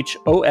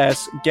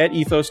ETHOS,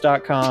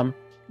 getethos.com,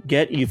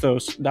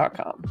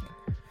 getethos.com.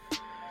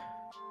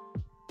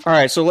 All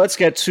right, so let's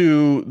get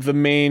to the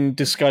main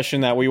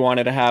discussion that we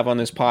wanted to have on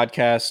this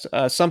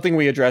podcast. Something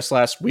we addressed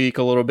last week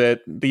a little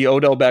bit, the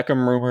Odell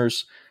Beckham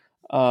rumors.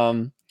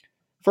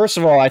 First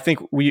of all, I think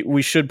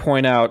we should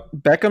point out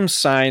Beckham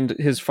signed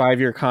his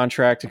 5-year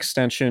contract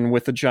extension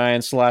with the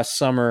Giants last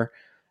summer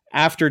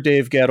after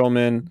Dave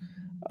Gettleman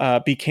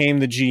became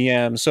the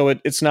GM. So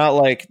it's not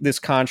like this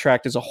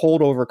contract is a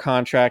holdover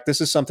contract. This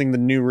is something the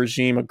new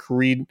regime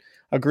agreed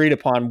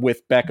upon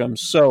with Beckham.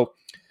 So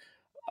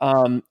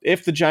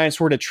if the Giants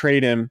were to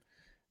trade him,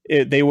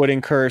 they would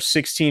incur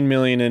 $16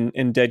 million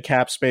in dead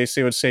cap space.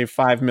 They would save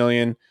 $5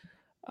 million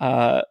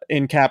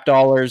in cap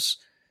dollars.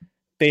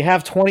 They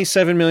have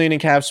 $27 million in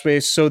cap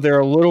space, so they're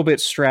a little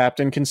bit strapped.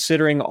 And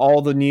considering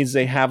all the needs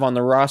they have on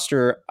the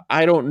roster,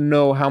 I don't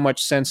know how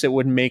much sense it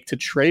would make to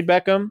trade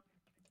Beckham.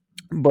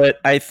 But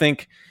I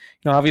think,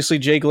 obviously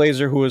Jay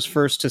Glazer, who was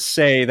first to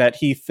say that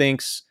he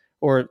thinks,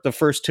 or the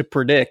first to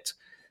predict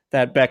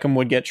that Beckham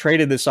would get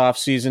traded this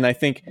offseason, I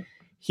think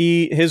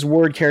his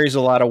word carries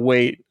a lot of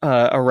weight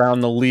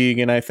around the league.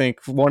 And I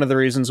think one of the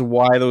reasons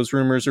why those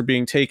rumors are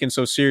being taken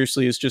so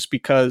seriously is just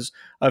because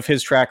of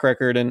his track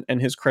record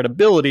and his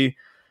credibility.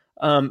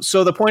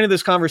 So the point of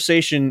this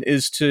conversation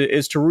is to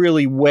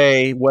really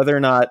weigh whether or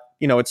not,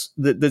 it's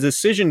the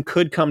decision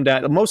could come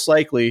down. Most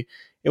likely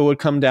it would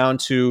come down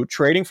to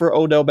trading for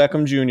Odell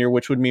Beckham Jr.,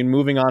 which would mean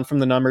moving on from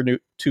the number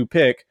 2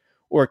 pick,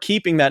 or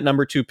keeping that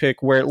number 2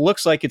 pick where it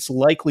looks like it's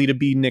likely to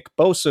be Nick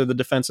Bosa, the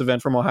defensive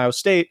end from Ohio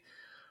State.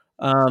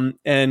 And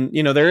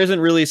there isn't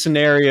really a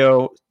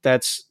scenario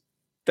that's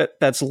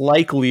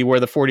likely where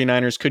the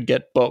 49ers could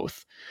get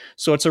both.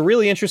 So it's a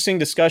really interesting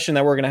discussion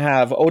that we're going to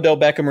have, Odell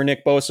Beckham or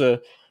Nick Bosa.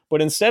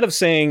 But instead of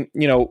saying,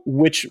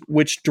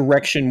 which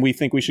direction we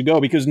think we should go,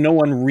 because no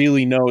one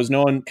really knows,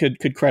 no one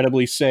could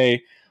credibly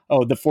say,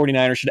 oh, the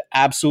 49ers should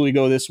absolutely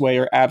go this way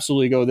or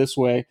absolutely go this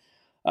way,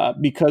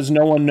 because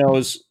no one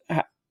knows.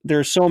 There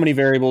are so many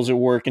variables at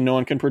work and no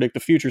one can predict the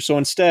future. So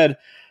instead,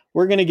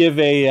 we're going to give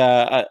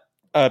a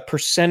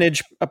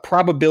percentage, a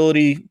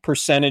probability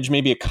percentage,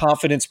 maybe a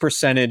confidence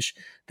percentage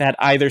that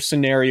either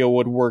scenario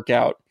would work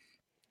out.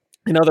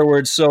 In other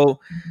words, so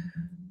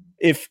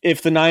if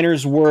the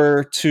Niners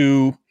were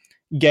to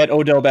get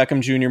Odell Beckham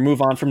Jr.,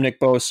 move on from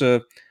Nick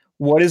Bosa,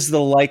 what is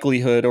the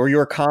likelihood or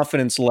your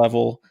confidence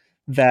level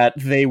that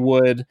they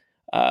would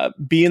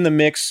be in the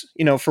mix,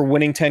 for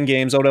winning 10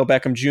 games? Odell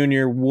Beckham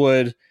Jr.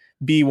 would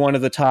be one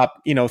of the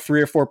top,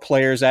 3 or 4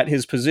 players at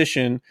his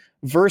position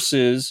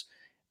versus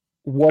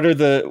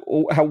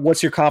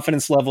what's your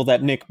confidence level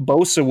that Nick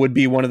Bosa would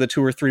be one of the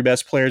 2 or 3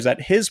 best players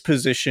at his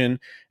position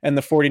and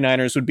the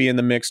 49ers would be in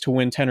the mix to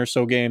win 10 or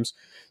so games?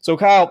 So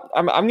Kyle,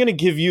 I'm going to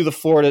give you the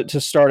floor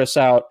to start us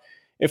out.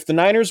 If the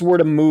Niners were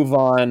to move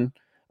on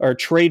or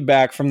trade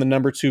back from the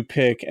number 2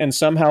 pick and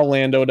somehow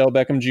land Odell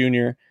Beckham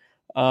Jr.,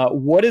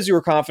 what is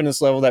your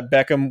confidence level that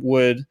Beckham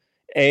would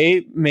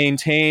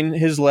maintain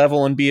his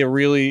level and be a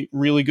really,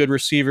 really good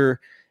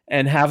receiver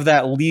and have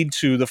that lead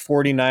to the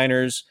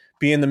 49ers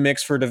be in the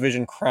mix for a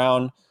division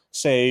crown,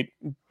 say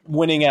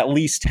winning at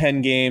least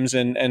 10 games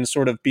and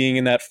sort of being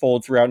in that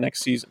fold throughout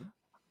next season?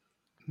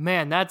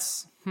 Man,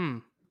 that's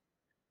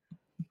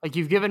like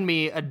you've given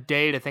me a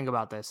day to think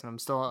about this, and I'm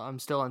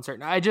still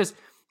uncertain. I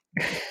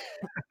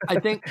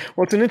think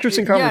well, it's an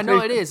interesting conversation. Yeah,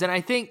 no, it is. And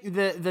I think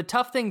the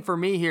tough thing for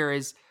me here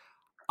is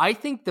I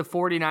think the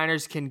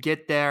 49ers can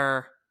get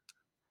there.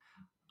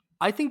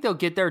 I think they'll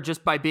get there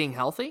just by being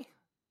healthy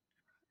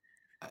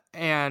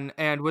and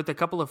with a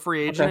couple of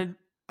free agent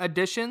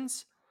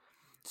additions.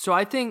 So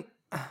I think,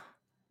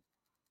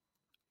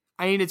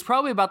 it's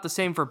probably about the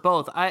same for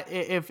both.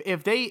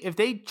 If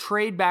they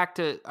trade back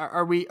to,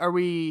 are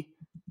we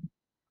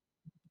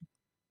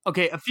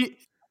okay?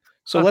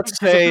 So let's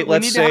say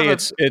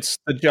it's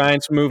the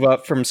Giants move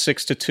up from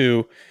 6 to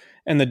 2,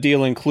 and the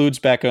deal includes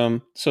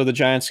Beckham, so the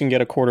Giants can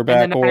get a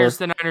quarterback the Niners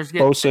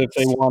get Bosa if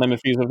they want him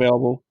if he's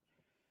available.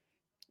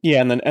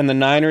 Yeah, and the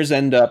Niners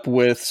end up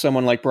with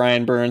someone like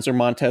Brian Burns or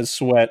Montez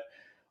Sweat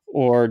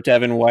or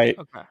Devin White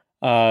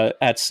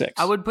at 6.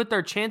 I would put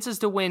their chances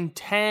to win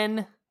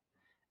 10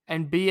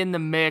 and be in the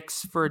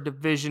mix for a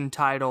division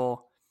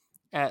title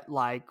at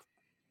like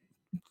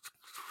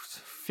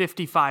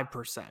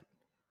 55%.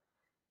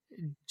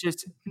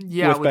 Just with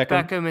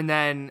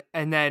Beckham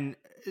and then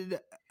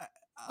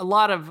a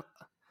lot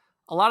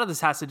of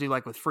this has to do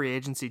like with free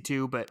agency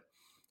too, but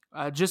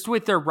just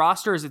with their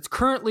rosters, it's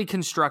currently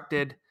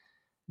constructed.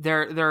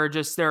 There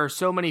are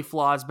so many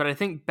flaws, but I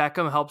think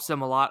Beckham helps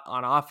them a lot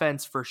on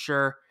offense for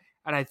sure.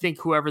 And I think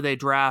whoever they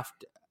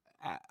draft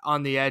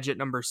on the edge at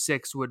number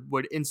 6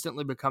 would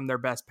instantly become their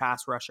best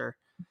pass rusher.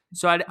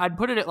 So I'd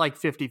put it at like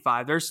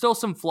 55. There's still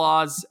some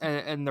flaws,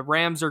 and the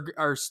Rams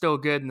are still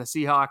good, and the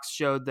Seahawks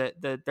showed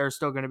that they're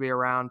still going to be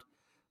around.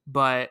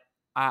 But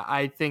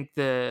I think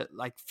the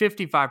like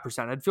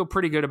 55%, I'd feel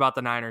pretty good about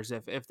the Niners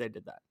if they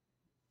did that.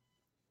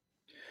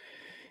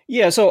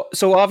 Yeah, so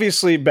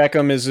obviously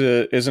Beckham is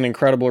an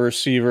incredible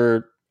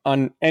receiver.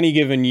 On any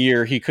given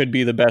year, he could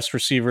be the best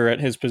receiver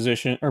at his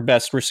position or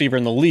best receiver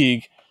in the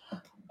league.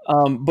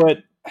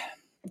 But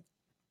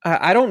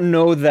I don't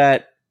know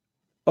that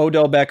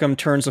Odell Beckham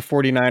turns the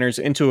 49ers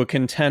into a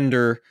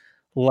contender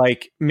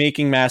like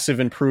making massive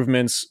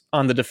improvements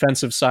on the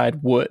defensive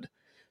side would.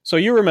 So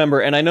you remember,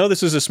 and I know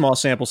this is a small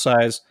sample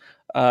size,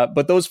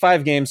 but those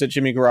 5 games that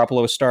Jimmy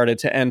Garoppolo started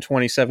to end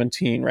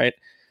 2017, right?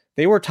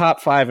 They were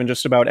top 5 in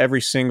just about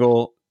every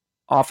single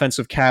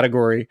offensive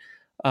category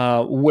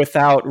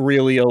without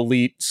really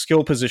elite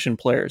skill position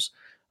players.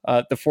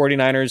 The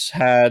 49ers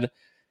had,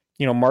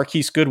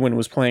 Marquise Goodwin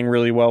was playing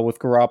really well with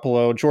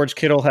Garoppolo. George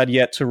Kittle had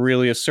yet to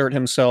really assert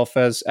himself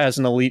as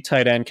an elite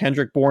tight end.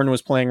 Kendrick Bourne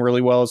was playing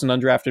really well as an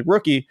undrafted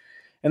rookie.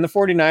 And the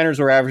 49ers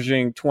were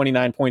averaging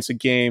 29 points a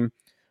game.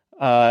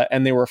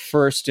 And they were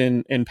first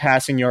in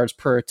passing yards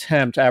per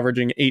attempt,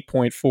 averaging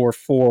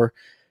 8.44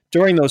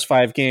 during those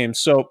 5 games.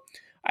 So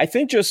I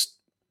think just,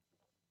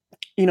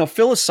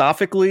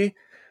 philosophically,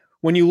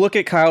 when you look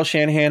at Kyle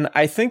Shanahan,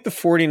 I think the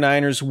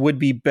 49ers would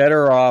be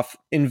better off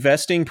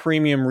investing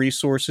premium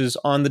resources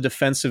on the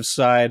defensive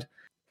side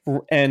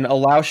and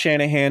allow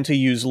Shanahan to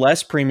use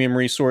less premium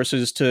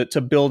resources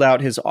to build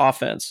out his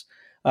offense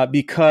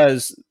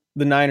because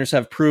the Niners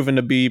have proven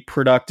to be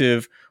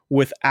productive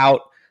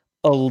without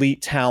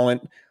elite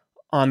talent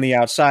on the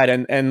outside.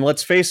 And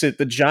let's face it,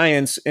 the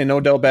Giants in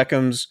Odell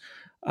Beckham's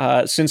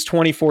since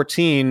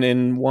 2014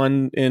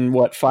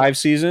 in 5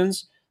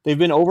 seasons, they've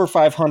been over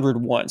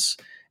 500 once.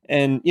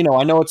 And,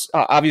 I know it's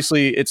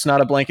obviously it's not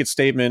a blanket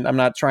statement. I'm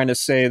not trying to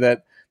say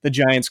that the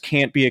Giants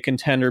can't be a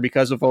contender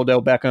because of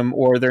Odell Beckham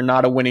or they're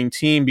not a winning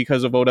team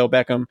because of Odell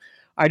Beckham.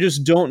 I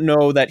just don't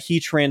know that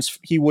he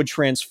would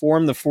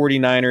transform the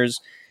 49ers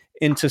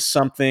into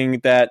something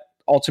that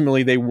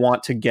ultimately they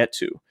want to get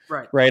to.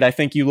 Right. I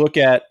think you look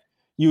at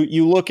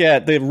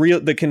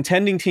the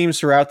contending teams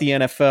throughout the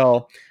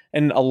NFL,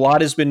 and a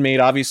lot has been made.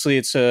 Obviously,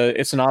 it's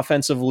an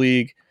offensive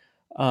league.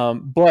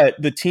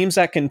 But the teams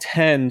that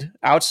contend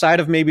outside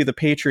of maybe the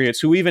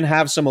Patriots, who even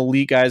have some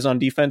elite guys on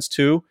defense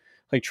too,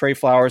 like Trey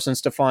Flowers and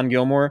Stephon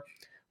Gilmore,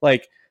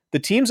 like the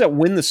teams that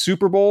win the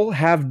Super Bowl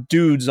have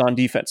dudes on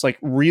defense, like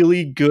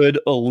really good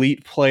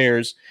elite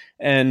players.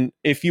 And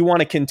if you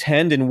want to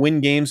contend and win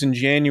games in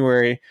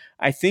January,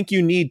 I think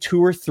you need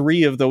 2 or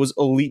 3 of those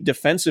elite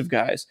defensive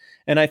guys.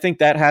 And I think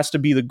that has to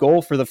be the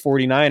goal for the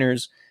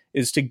 49ers,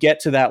 is to get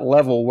to that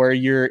level where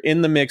you're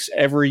in the mix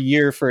every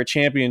year for a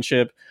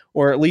championship,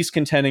 or at least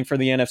contending for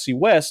the NFC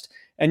West,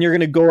 and you're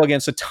going to go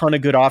against a ton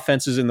of good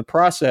offenses in the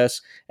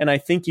process. And I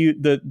think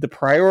the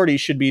priority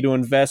should be to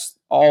invest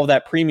all of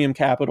that premium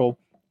capital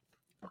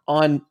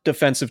on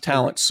defensive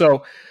talent.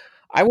 So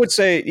I would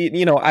say,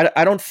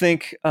 I don't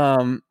think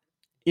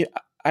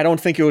I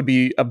don't think it would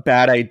be a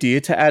bad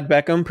idea to add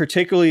Beckham,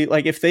 particularly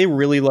like if they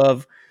really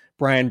love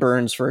Brian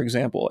Burns, for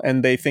example,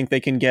 and they think they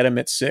can get him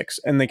at 6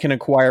 and they can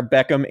acquire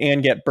Beckham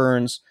and get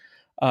Burns.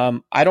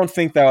 I don't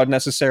think that would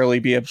necessarily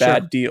be a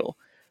bad deal,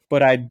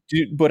 but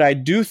I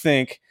do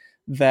think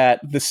that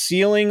the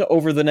ceiling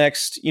over the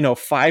next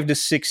 5 to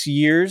 6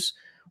 years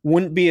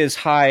wouldn't be as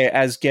high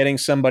as getting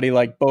somebody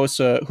like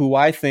Bosa, who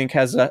I think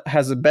has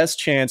the best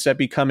chance at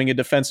becoming a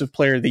Defensive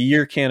Player of the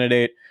Year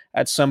candidate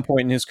at some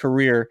point in his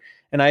career.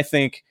 And I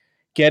think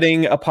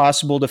getting a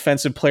possible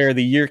Defensive Player of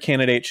the Year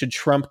candidate should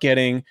trump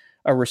getting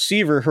a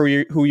receiver who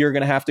you're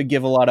going to have to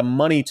give a lot of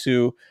money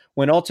to,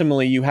 when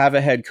ultimately you have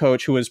a head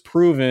coach who has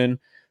proven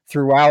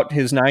throughout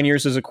his 9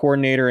 years as a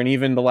coordinator and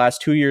even the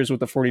last 2 years with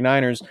the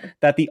 49ers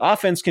that the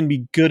offense can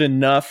be good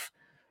enough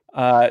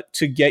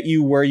to get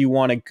you where you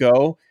want to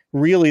go.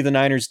 Really, the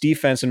Niners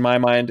defense, in my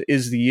mind,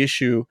 is the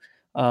issue.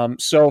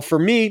 So for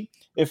me,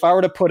 if I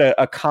were to put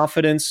a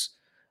confidence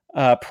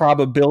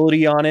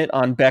probability on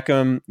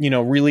Beckham,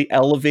 really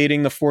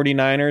elevating the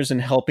 49ers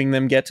and helping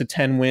them get to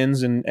 10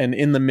 wins and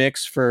in the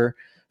mix for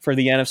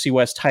the NFC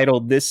West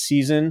title this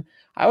season,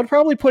 I would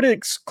probably put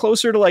it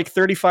closer to like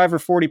 35 or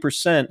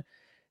 40%,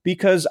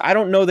 because I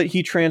don't know that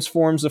he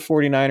transforms the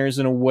 49ers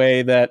in a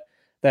way that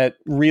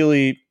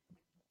really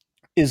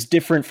is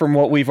different from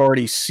what we've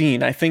already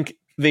seen. I think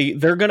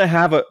they're going to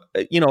have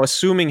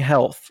assuming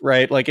health,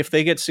 right? Like if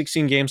they get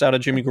 16 games out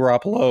of Jimmy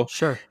Garoppolo,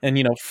 sure, and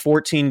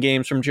 14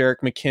 games from Jerick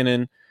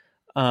McKinnon,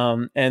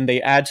 and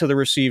they add to the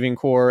receiving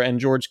core, and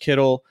George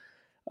Kittle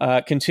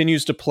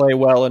continues to play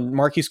well, and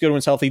Marquise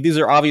Goodwin's healthy. These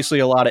are obviously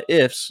a lot of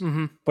ifs,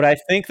 but I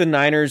think the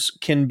Niners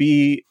can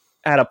be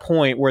at a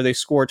point where they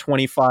score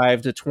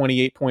 25 to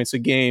 28 points a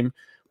game,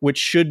 which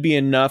should be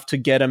enough to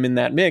get them in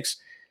that mix.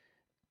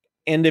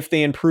 And if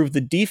they improve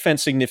the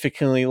defense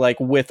significantly, like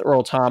with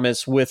Earl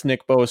Thomas, with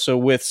Nick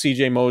Bosa, with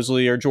CJ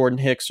Mosley or Jordan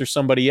Hicks or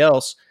somebody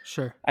else,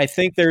 sure, I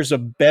think there's a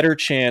better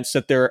chance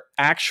that they're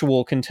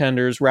actual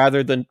contenders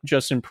rather than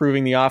just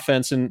improving the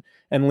offense and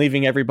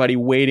leaving everybody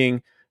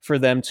waiting for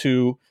them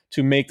to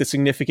make the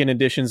significant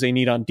additions they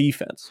need on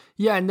defense.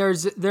 Yeah, and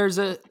there's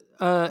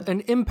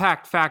an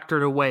impact factor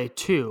to weigh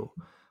too.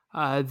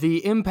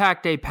 The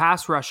impact a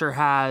pass rusher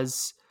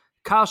has,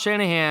 Kyle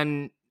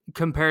Shanahan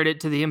compared it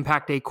to the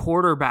impact a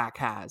quarterback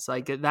has.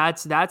 Like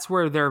that's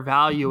where they're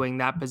valuing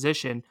that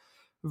position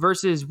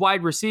versus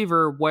wide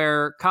receiver,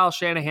 where Kyle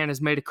Shanahan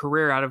has made a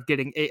career out of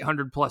getting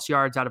 800 plus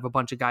yards out of a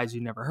bunch of guys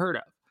you never heard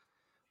of.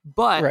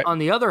 But on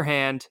the other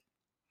hand,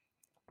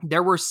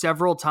 there were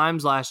several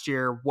times last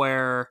year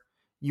where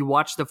you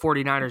watch the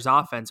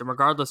 49ers offense, and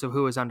regardless of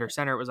who was under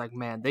center, it was like,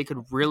 man, they could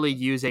really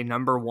use a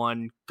number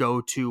one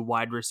go-to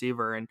wide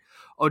receiver. And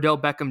Odell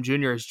Beckham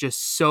Jr. is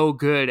just so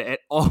good at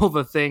all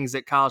the things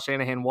that Kyle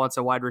Shanahan wants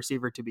a wide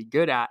receiver to be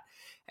good at.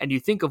 And you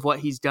think of what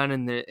he's done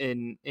in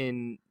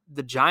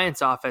the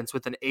Giants offense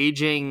with an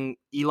aging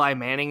Eli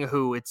Manning,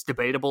 who it's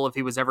debatable if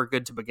he was ever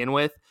good to begin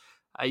with.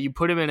 You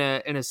put him in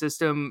a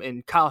system,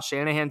 in Kyle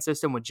Shanahan's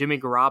system with Jimmy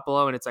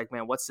Garoppolo, and it's like,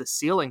 man, what's the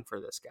ceiling for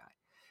this guy?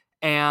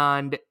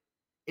 And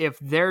if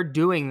they're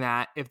doing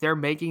that, if they're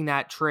making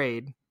that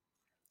trade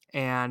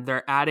and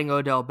they're adding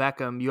Odell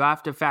Beckham, you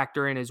have to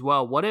factor in as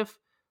well, what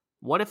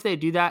if they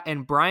do that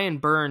and Brian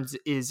Burns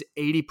is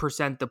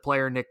 80% the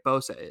player Nick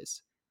Bosa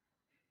is,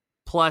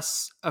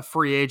 plus a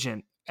free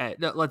agent?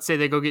 Let's say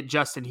they go get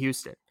Justin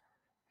Houston,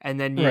 and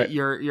then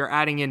you're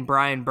adding in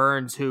Brian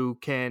Burns, who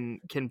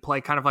can play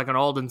kind of like an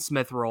Aldon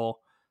Smith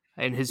role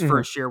in his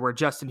first year, where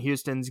Justin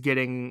Houston's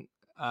getting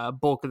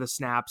bulk of the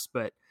snaps,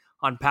 but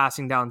on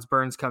passing downs,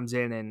 Burns comes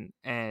in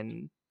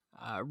and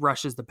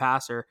rushes the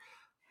passer.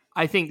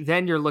 I think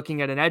then you're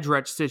looking at an edge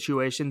rush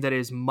situation that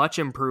is much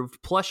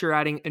improved. Plus you're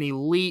adding an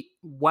elite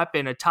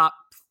weapon, a top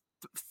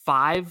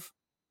 5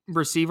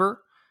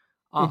 receiver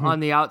on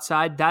the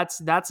outside.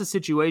 That's a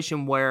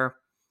situation where,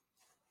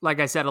 like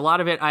I said, a lot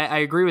of it, I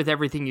agree with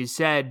everything you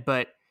said,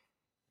 but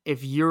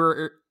if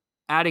you're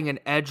adding an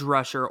edge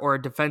rusher or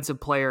a defensive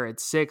player at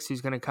 6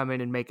 who's going to come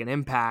in and make an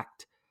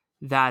impact,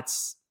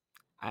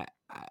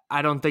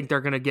 I don't think they're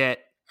going to get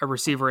a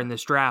receiver in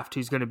this draft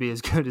who's going to be as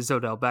good as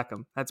Odell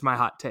Beckham. That's my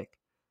hot take.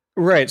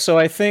 Right. So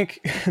I think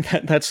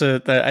that's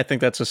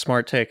a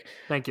smart take.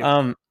 Thank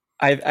you.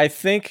 I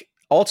think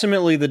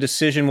ultimately the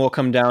decision will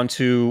come down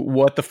to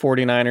what the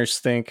 49ers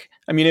think.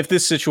 I mean, if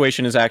this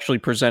situation is actually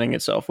presenting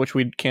itself, which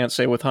we can't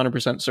say with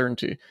 100%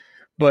 certainty,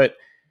 but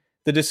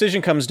the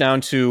decision comes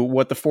down to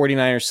what the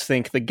 49ers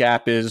think the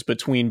gap is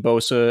between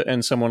Bosa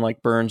and someone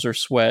like Burns or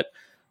Sweat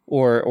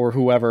or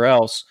whoever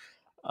else.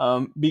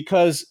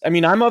 Because I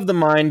mean, I'm of the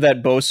mind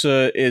that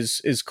Bosa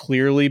is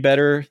clearly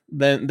better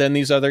than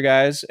these other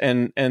guys.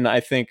 And I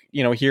think,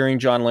 hearing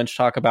John Lynch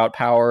talk about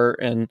power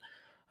and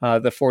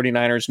the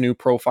 49ers new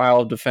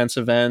profile of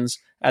defensive ends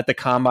at the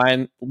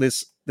combine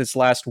this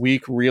last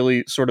week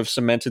really sort of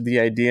cemented the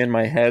idea in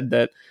my head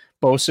that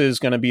Bosa is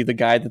going to be the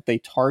guy that they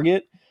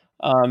target.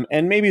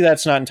 And maybe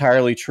that's not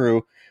entirely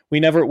true. We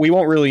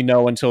won't really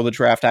know until the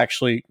draft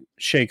actually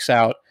shakes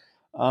out.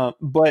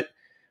 But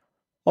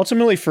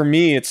Ultimately, for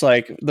me, it's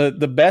like the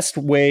best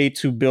way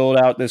to build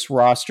out this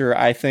roster,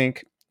 I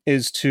think,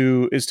 is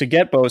to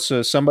get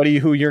Bosa, somebody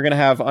who you're going to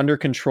have under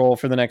control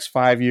for the next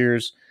 5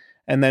 years,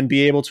 and then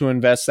be able to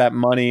invest that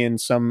money in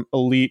some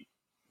elite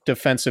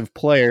defensive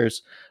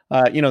players.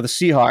 The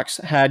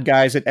Seahawks had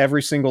guys at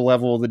every single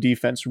level of the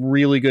defense,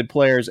 really good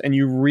players, and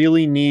you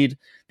really need,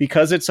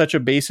 because it's such a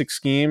basic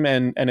scheme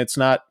and it's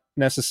not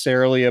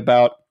necessarily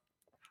about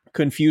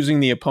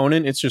confusing the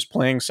opponent, it's just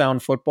playing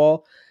sound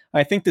football.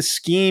 I think the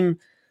scheme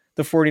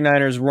the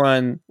 49ers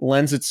run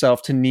lends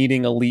itself to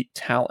needing elite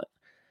talent.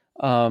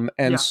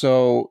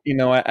 So,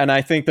 and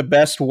I think the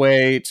best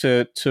way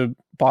to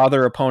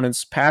bother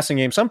opponents' passing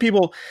game, some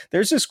people,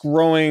 there's this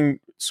growing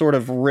sort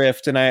of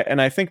rift, and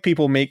I think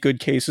people make good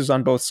cases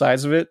on both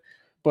sides of it,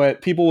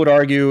 but people would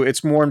argue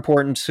it's more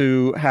important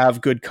to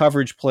have good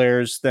coverage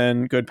players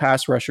than good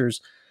pass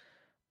rushers.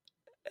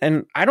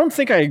 And I don't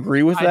think I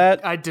agree with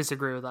that. I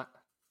disagree with that.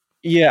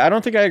 Yeah, I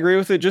don't think I agree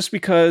with it, just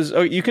because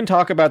you can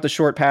talk about the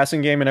short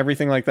passing game and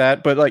everything like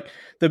that, but like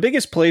the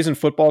biggest plays in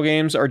football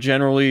games are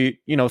generally,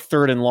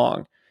 third and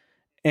long.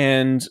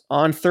 And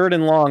on third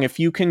and long, if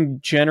you can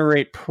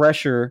generate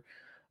pressure,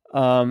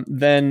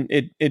 then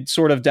it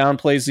sort of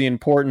downplays the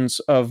importance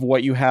of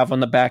what you have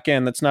on the back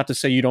end. That's not to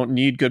say you don't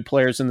need good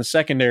players in the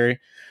secondary,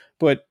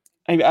 but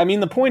I mean,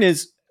 the point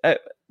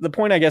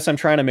I guess I'm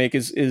trying to make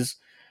is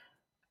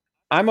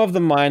I'm of the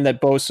mind that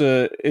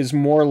Bosa is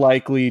more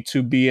likely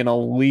to be an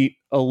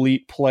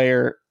elite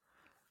player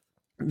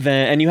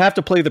than, and you have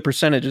to play the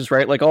percentages,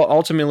 right? Like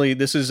ultimately,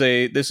 this is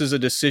a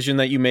decision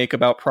that you make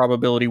about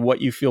probability,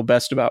 what you feel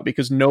best about,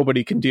 because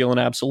nobody can deal in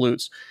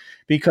absolutes.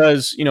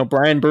 Because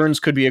Brian Burns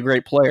could be a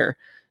great player,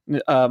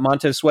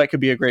 Montez Sweat could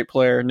be a great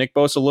player, Nick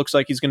Bosa looks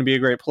like he's going to be a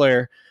great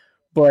player,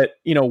 but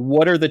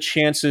what are the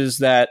chances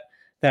that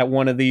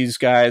one of these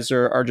guys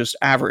are just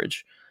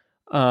average?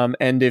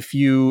 And if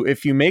you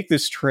make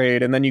this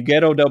trade and then you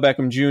get Odell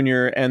Beckham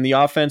Jr. and the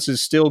offense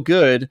is still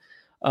good,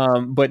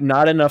 but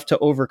not enough to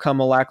overcome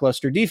a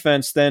lackluster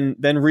defense, then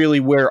really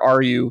where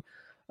are you,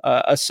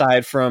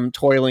 aside from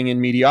toiling in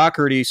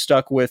mediocrity,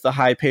 stuck with a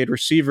high-paid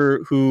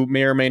receiver who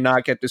may or may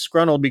not get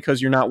disgruntled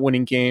because you're not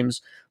winning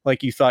games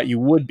like you thought you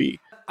would be?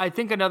 I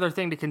think another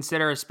thing to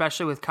consider,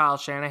 especially with Kyle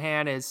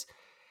Shanahan, is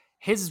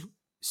his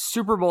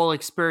Super Bowl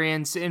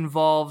experience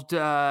involved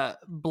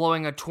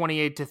blowing a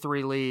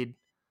 28-3 lead,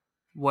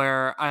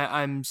 where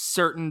I'm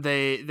certain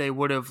they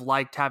would have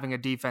liked having a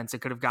defense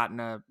that could have gotten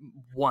a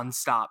one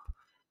stop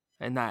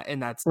in that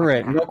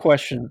right. half.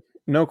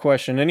 No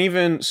question. And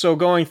even so,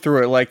 going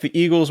through it, like the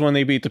Eagles, when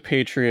they beat the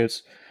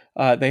Patriots,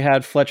 they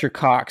had Fletcher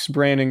Cox,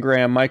 Brandon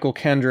Graham, Michael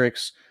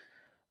Kendricks.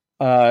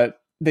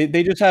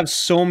 They just have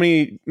so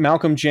many,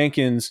 Malcolm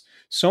Jenkins,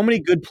 so many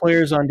good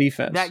players on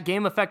defense. That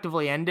game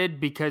effectively ended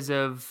because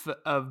of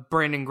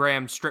Brandon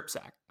Graham's strip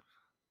sack.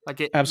 Like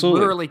it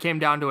Absolutely. Literally came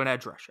down to an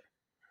edge rusher.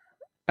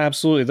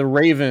 Absolutely. The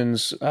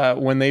Ravens,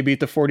 when they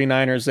beat the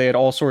 49ers, they had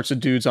all sorts of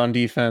dudes on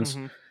defense.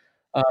 Mm-hmm.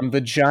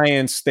 The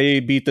Giants, they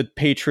beat the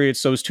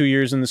Patriots those 2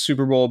 years in the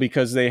Super Bowl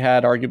because they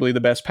had arguably the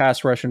best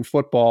pass rush in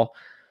football.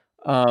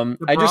 The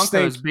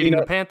Broncos beating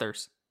the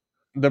Panthers.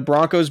 The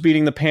Broncos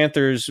beating the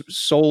Panthers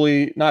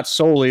not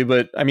solely,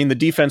 but I mean, the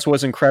defense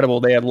was incredible.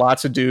 They had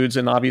lots of dudes,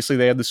 and obviously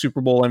they had the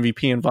Super Bowl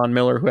MVP in Von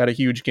Miller, who had a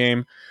huge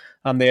game.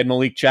 They had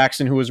Malik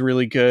Jackson, who was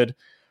really good.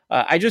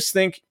 I just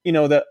think,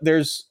 that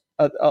there's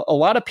a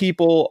lot of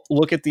people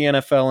look at the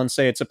NFL and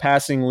say it's a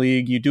passing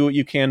league. You do what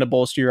you can to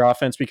bolster your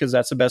offense because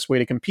that's the best way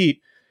to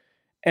compete.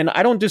 And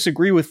I don't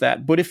disagree with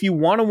that. But if you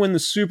want to win the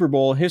Super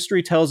Bowl,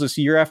 history tells us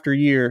year after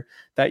year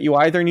that you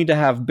either need to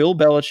have Bill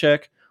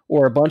Belichick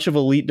or a bunch of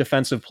elite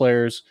defensive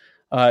players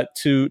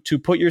to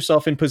put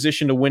yourself in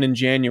position to win in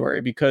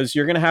January, because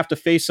you're going to have to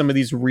face some of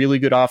these really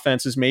good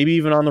offenses, maybe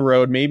even on the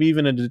road, maybe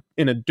even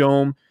in a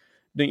dome,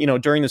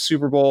 during the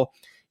Super Bowl.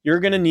 You're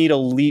going to need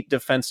elite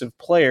defensive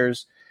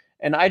players.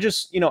 And I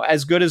just,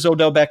 as good as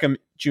Odell Beckham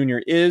Jr.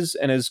 is,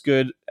 and as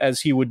good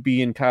as he would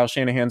be in Kyle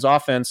Shanahan's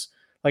offense,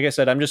 like I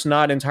said, I'm just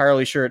not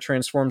entirely sure it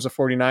transforms the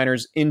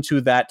 49ers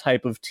into that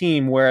type of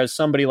team. Whereas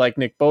somebody like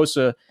Nick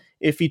Bosa,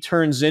 if he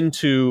turns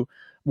into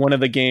one of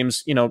the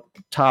game's,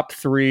 top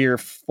 3 or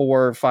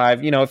 4 or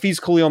 5, if he's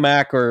Khalil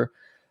Mack or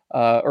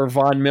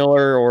Von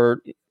Miller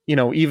or,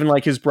 even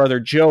like his brother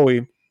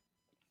Joey,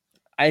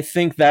 I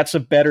think that's a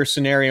better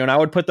scenario. And I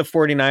would put the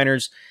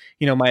 49ers,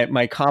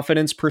 my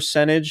confidence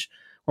percentage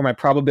or my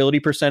probability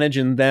percentage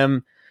in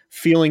them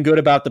feeling good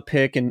about the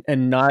pick and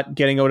not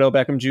getting Odell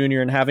Beckham Jr.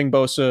 and having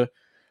Bosa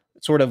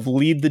sort of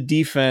lead the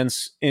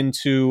defense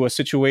into a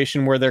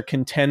situation where they're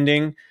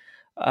contending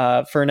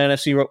for an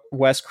NFC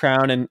West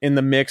crown and in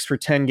the mix for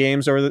 10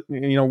 games or,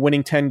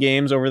 winning 10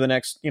 games over the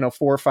next, 4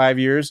 or 5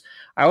 years.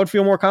 I would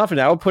feel more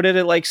confident. I would put it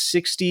at like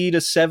 60 to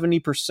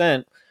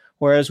 70%.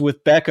 Whereas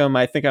with Beckham,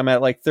 I think I'm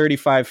at like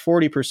 35,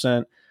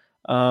 40%.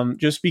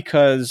 Just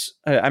because,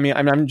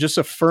 I'm just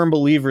a firm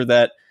believer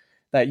that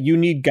you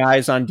need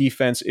guys on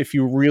defense if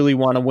you really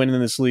want to win in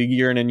this league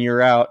year in and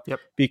year out. Yep.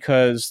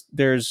 Because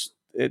there's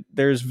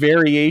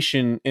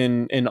variation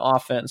in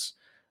offense.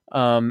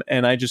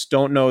 And I just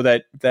don't know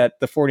that the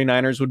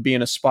 49ers would be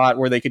in a spot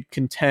where they could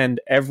contend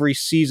every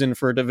season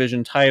for a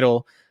division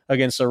title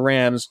against the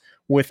Rams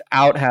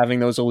without having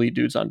those elite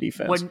dudes on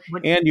defense.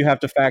 And you have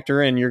to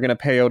factor in, you're going to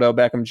pay Odell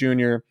Beckham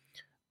Jr.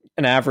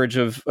 an average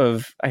of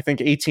I think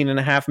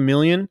 $18.5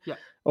 million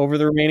over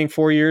the remaining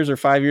 4 years or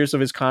 5 years of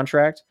his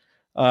contract,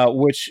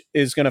 which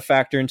is going to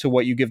factor into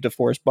what you give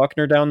DeForest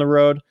Buckner down the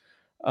road.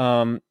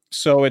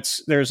 So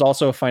there's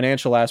also a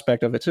financial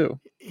aspect of it too.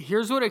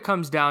 Here's what it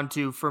comes down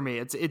to for me.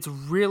 It's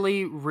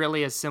really,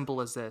 really as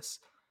simple as this.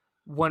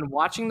 When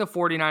watching the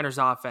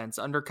 49ers offense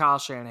under Kyle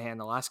Shanahan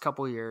the last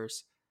couple of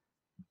years,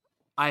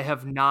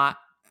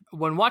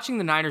 when watching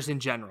the Niners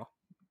in general,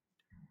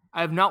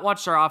 I have not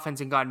watched our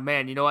offense and gone,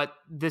 man, you know what?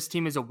 This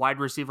team is a wide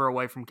receiver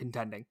away from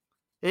contending.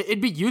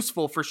 It'd be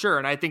useful for sure,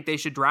 and I think they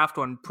should draft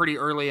one pretty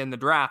early in the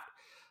draft.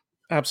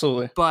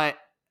 Absolutely. But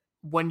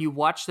when you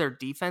watch their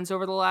defense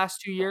over the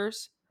last 2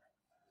 years,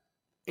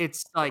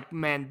 it's like,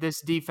 man, this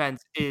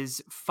defense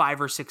is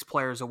 5 or 6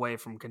 players away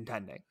from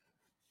contending.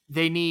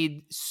 They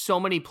need so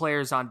many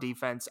players on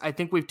defense. I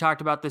think we've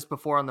talked about this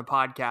before on the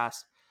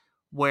podcast,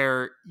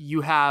 where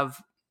you have,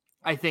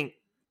 I think,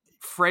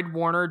 Fred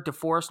Warner,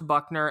 DeForest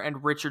Buckner,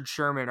 and Richard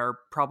Sherman are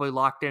probably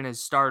locked in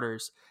as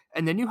starters.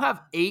 And then you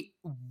have 8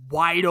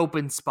 wide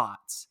open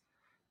spots.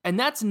 And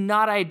that's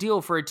not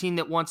ideal for a team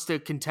that wants to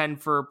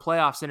contend for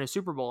playoffs in a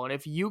Super Bowl. And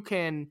if you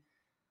can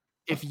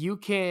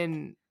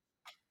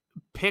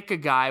pick a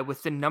guy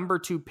with the number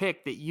 2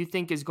 pick that you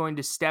think is going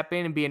to step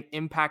in and be an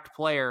impact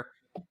player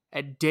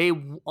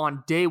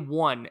on day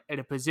one at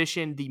a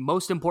position, the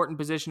most important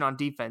position on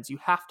defense, you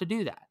have to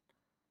do that.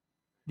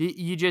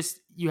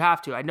 You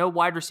have to. I know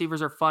wide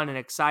receivers are fun and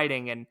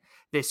exciting, and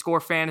they score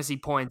fantasy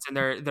points, and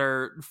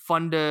they're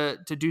fun to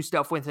do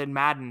stuff with in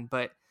Madden,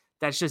 but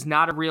that's just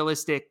not a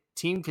realistic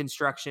team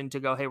construction to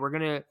go, hey, we're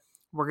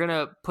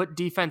gonna put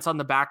defense on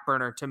the back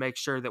burner to make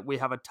sure that we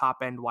have a top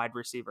end wide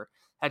receiver.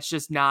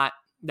 That's not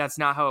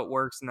how it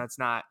works, and that's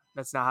not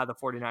how the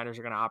 49ers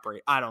are going to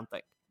operate, I don't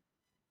think.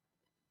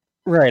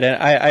 Right,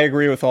 and I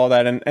agree with all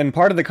that. And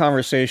part of the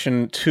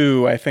conversation,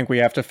 too, I think we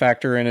have to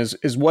factor in is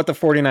what the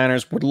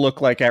 49ers would look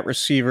like at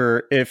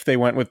receiver if they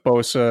went with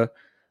Bosa,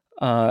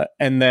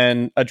 and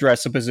then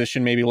address a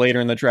position maybe later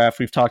in the draft.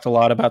 We've talked a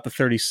lot about the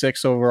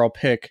 36th overall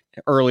pick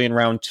early in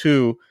round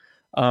 2.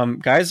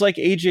 Guys like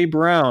A.J.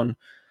 Brown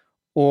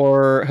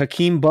or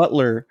Hakeem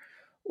Butler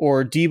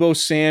or Deebo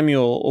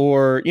Samuel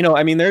or,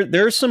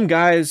 there's some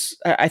guys,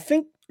 I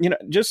think,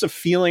 just a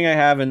feeling I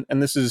have, and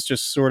this is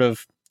just sort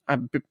of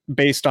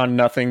based on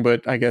nothing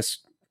but I guess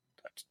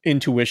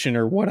intuition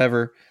or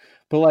whatever,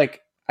 but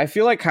like I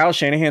feel like Kyle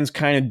Shanahan's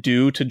kind of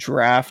due to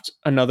draft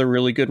another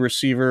really good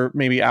receiver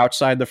maybe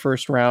outside the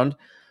first round.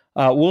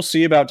 We'll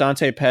see about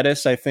Dante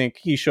Pettis. I think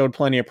he showed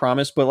plenty of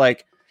promise, but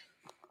like,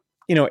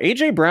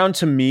 AJ Brown,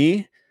 to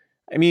me,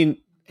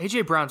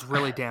 AJ Brown's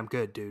really damn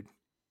good, dude.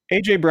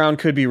 AJ Brown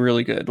could be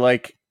really good.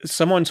 Like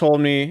someone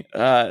told me,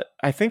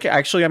 I think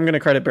actually I'm going to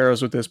credit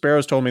Barrows with this.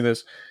 Barrows told me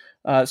this.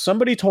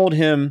 Somebody told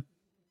him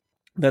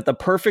that the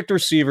perfect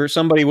receiver,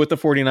 somebody with the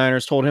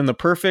 49ers told him the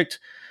perfect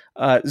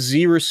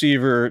Z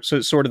receiver,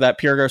 so sort of that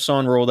Pierre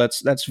Garçon role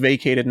that's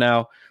vacated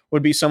now,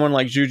 would be someone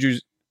like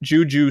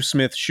Juju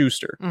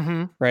Smith-Schuster,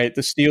 right?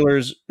 The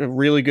Steelers, a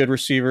really good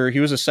receiver.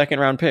 He was a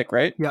second-round pick,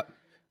 right? Yep.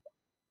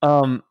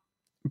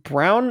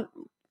 Brown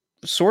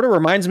sort of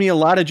reminds me a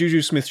lot of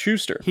Juju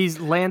Smith-Schuster. He's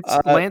Lance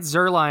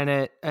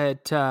Zierlein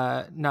at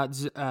not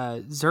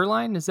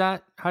Zierlein. Is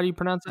that how do you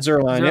pronounce it?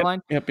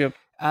 Zierlein. Yep.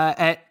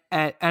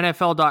 At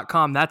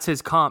NFL.com, that's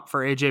his comp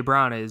for AJ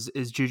Brown is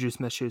Juju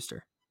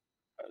Smith-Schuster.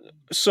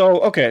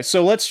 So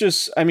let's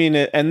just,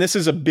 and this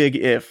is a big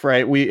if,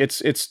 right?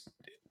 It's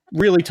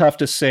really tough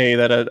to say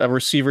that a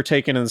receiver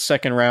taken in the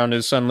second round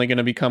is suddenly going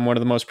to become one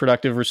of the most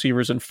productive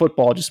receivers in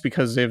football just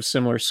because they have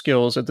similar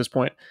skills at this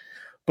point.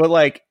 But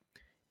like,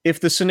 if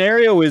the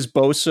scenario is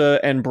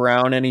Bosa and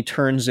Brown and he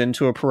turns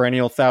into a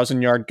perennial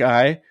 1,000-yard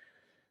guy,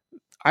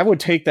 I would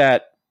take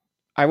that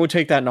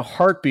in a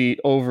heartbeat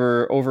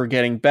over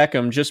getting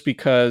Beckham just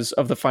because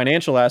of the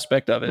financial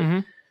aspect of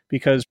it,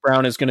 because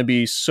Brown is going to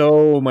be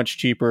so much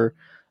cheaper.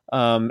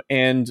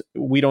 And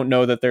we don't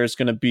know that there's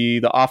going to be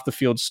the off the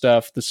field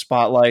stuff, the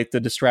spotlight,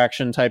 the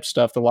distraction type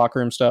stuff, the locker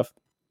room stuff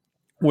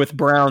with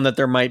Brown that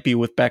there might be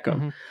with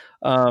Beckham.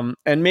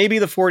 And maybe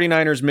the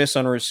 49ers miss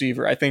on a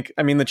receiver.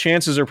 The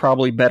chances are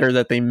probably better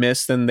that they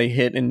miss than they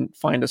hit and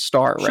find a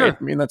star, right?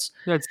 Sure.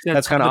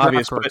 That's kind of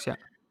obvious.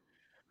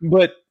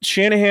 But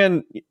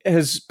Shanahan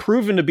has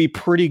proven to be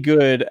pretty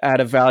good at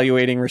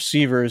evaluating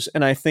receivers.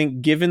 And I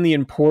think given the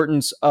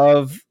importance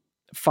of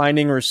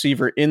finding a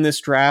receiver in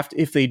this draft,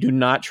 if they do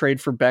not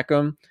trade for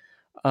Beckham,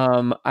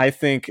 I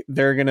think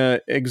they're going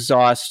to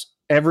exhaust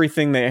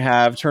everything they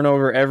have, turn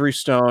over every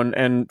stone,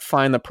 and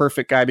find the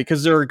perfect guy,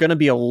 because there are going to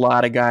be a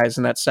lot of guys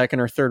in that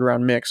second or third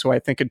round mix who I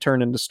think could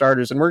turn into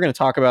starters. And we're going to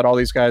talk about all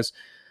these guys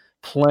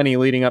plenty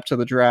leading up to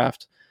the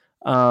draft.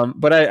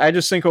 But I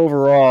just think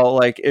overall,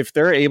 like if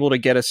they're able to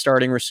get a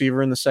starting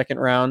receiver in the second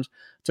round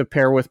to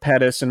pair with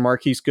Pettis and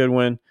Marquise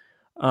Goodwin,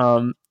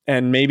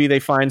 and maybe they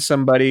find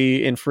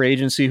somebody in free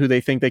agency who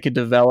they think they could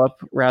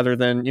develop rather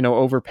than,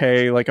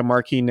 overpay like a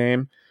marquee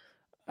name.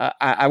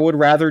 I would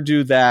rather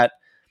do that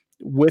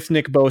with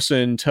Nick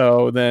Bosa in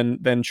tow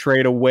than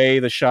trade away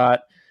the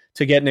shot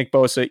to get Nick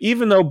Bosa.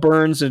 Even though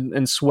Burns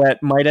and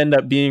Sweat might end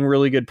up being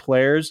really good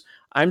players,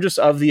 I'm just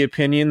of the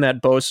opinion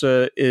that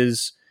Bosa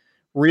is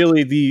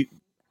really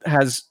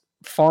has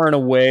far and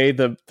away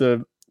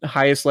the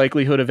highest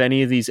likelihood of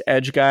any of these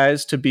edge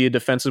guys to be a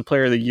defensive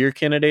player of the year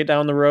candidate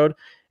down the road.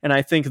 And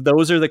I think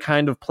those are the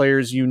kind of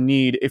players you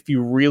need if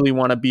you really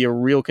want to be a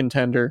real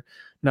contender,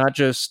 not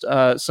just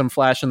some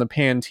flash in the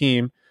pan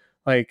team.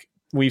 Like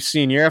we've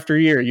seen year after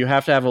year, you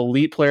have to have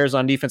elite players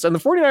on defense. And the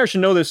 49ers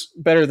should know this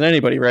better than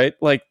anybody, right?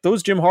 Like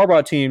those Jim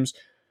Harbaugh teams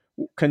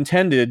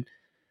contended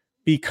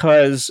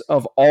because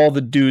of all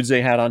the dudes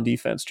they had on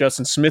defense.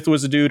 Justin Smith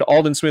was a dude.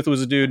 Aldon Smith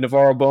was a dude.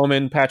 Navarro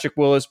Bowman, Patrick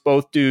Willis,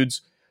 both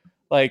dudes.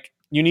 Like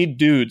you need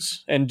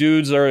dudes, and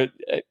dudes are...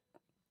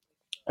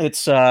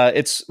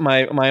 It's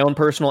my own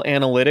personal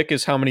analytic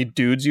is how many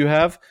dudes you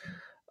have.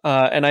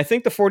 And I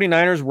think the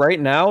 49ers right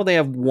now, they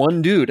have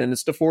one dude, and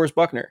it's DeForest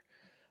Buckner.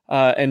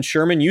 And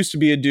Sherman used to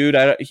be a dude.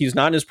 He's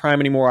not in his prime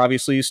anymore,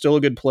 obviously. He's still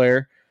a good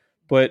player.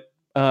 But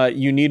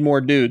you need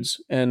more dudes.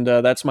 And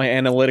that's my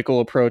analytical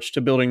approach to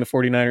building the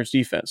 49ers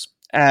defense.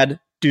 Add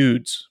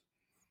dudes.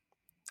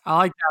 I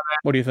like that, man.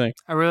 What do you think?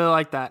 I really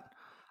like that.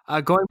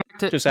 Going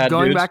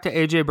back to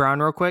AJ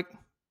Brown real quick,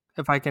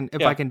 if I can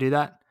do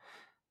that.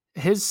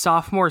 His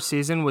sophomore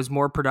season was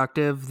more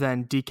productive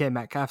than DK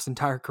Metcalf's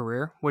entire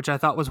career, which I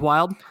thought was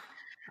wild.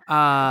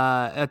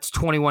 That's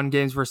 21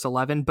 games versus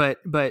 11. But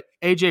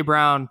AJ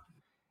Brown,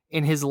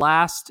 in his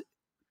last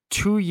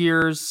 2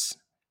 years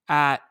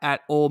at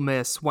Ole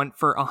Miss, went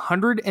for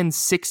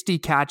 160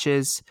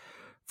 catches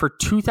for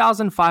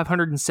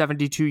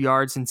 2,572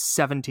 yards and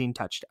 17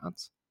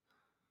 touchdowns.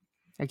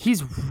 Like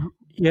he's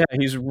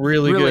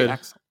really good.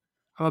 Excellent.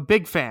 I'm a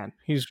big fan.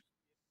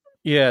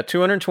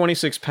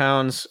 226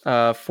 pounds,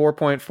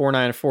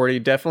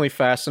 4.4940, definitely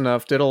fast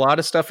enough. Did a lot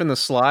of stuff in the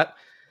slot,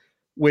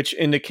 which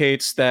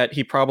indicates that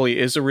he probably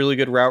is a really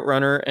good route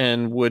runner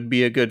and would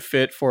be a good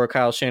fit for a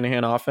Kyle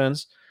Shanahan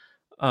offense.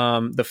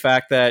 The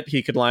fact that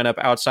he could line up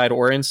outside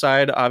or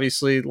inside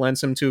obviously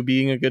lends him to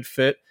being a good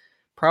fit.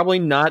 Probably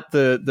not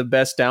the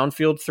best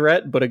downfield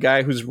threat, but a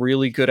guy who's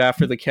really good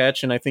after the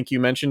catch. And I think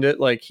you mentioned it,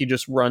 like he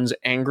just runs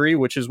angry,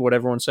 which is what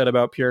everyone said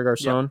about Pierre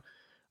Garçon.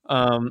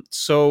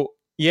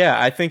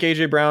 Yeah. I think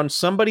AJ Brown,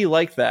 somebody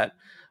like that.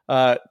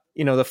 The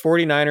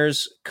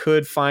 49ers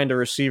could find a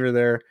receiver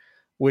there,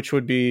 which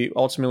would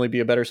ultimately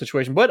be a better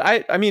situation. But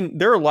I mean,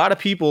 there are a lot of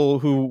people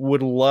who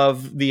would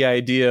love the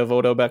idea of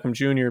Odell Beckham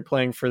Jr.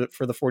 playing for the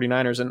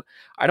 49ers, and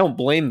I don't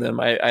blame them.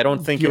 I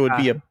don't think it would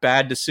be a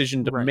bad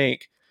decision to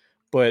make.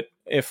 But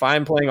if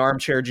I'm playing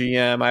armchair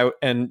GM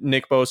and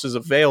Nick Bosa is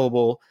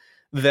available,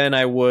 then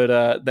I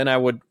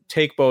would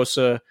take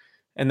Bosa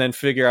and then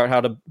figure out how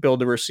to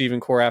build a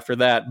receiving core after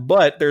that.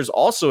 But there's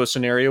also a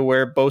scenario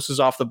where Bosa's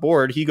off the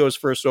board. He goes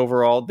first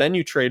overall. Then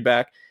you trade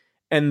back.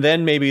 And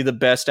then maybe the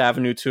best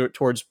avenue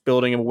towards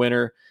building a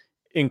winner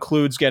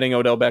includes getting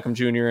Odell Beckham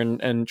Jr.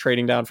 and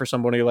trading down for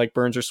somebody like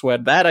Burns or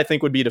Sweat. That I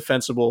think would be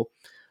defensible,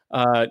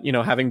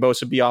 having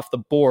Bosa be off the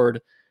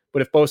board.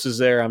 But if Bosa's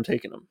there, I'm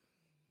taking him.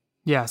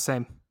 Yeah,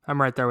 same.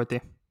 I'm right there with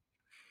you.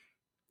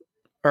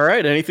 All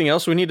right. Anything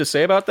else we need to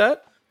say about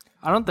that?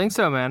 I don't think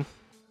so, man.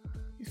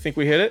 You think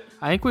we hit it?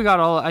 I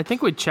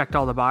think we checked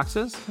all the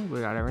boxes. I think we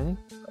got everything.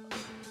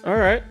 All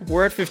right.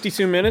 We're at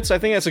 52 minutes. I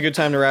think that's a good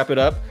time to wrap it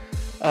up.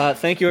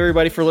 Thank you,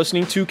 everybody, for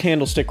listening to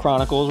Candlestick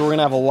Chronicles. We're going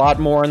to have a lot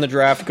more in the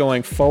draft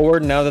going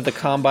forward now that the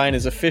Combine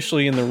is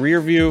officially in the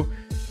rear view.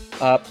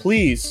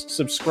 Please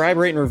subscribe,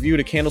 rate, and review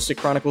to Candlestick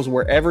Chronicles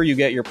wherever you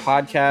get your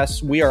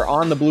podcasts. We are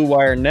on the Blue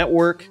Wire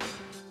Network,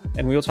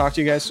 and we will talk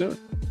to you guys soon.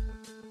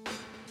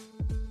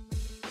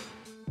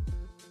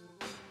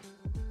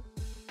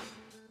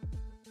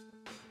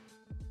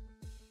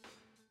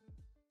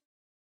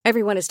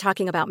 Everyone is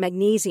talking about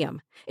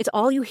magnesium. It's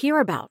all you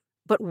hear about.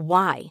 But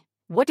why?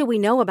 What do we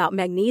know about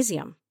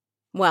magnesium?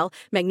 Well,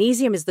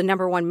 magnesium is the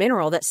number one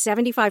mineral that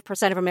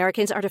 75% of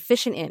Americans are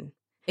deficient in.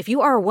 If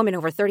you are a woman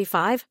over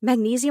 35,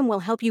 magnesium will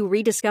help you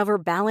rediscover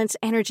balance,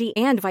 energy,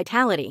 and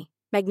vitality.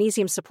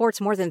 Magnesium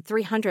supports more than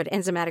 300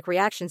 enzymatic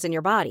reactions in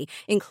your body,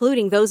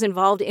 including those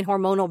involved in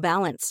hormonal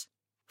balance.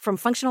 From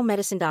functional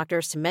medicine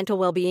doctors to mental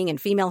well-being and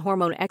female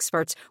hormone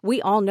experts,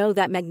 we all know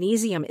that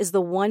magnesium is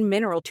the one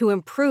mineral to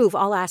improve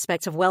all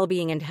aspects of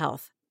well-being and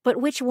health. But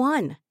which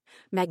one?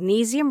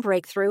 Magnesium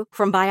Breakthrough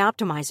from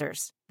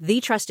Bioptimizers,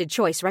 the trusted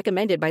choice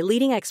recommended by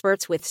leading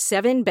experts with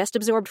 7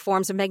 best-absorbed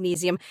forms of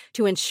magnesium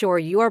to ensure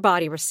your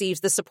body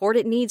receives the support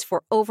it needs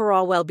for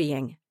overall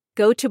well-being.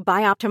 Go to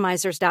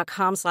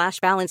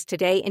bioptimizers.com/balance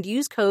today and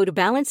use code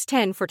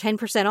BALANCE10 for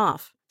 10%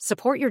 off.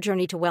 Support your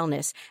journey to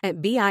wellness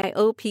at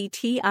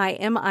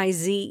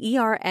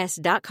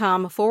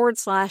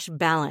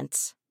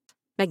bioptimizers.com/balance.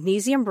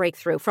 Magnesium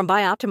Breakthrough from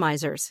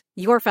Bioptimizers,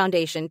 your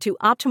foundation to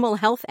optimal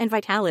health and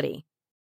vitality.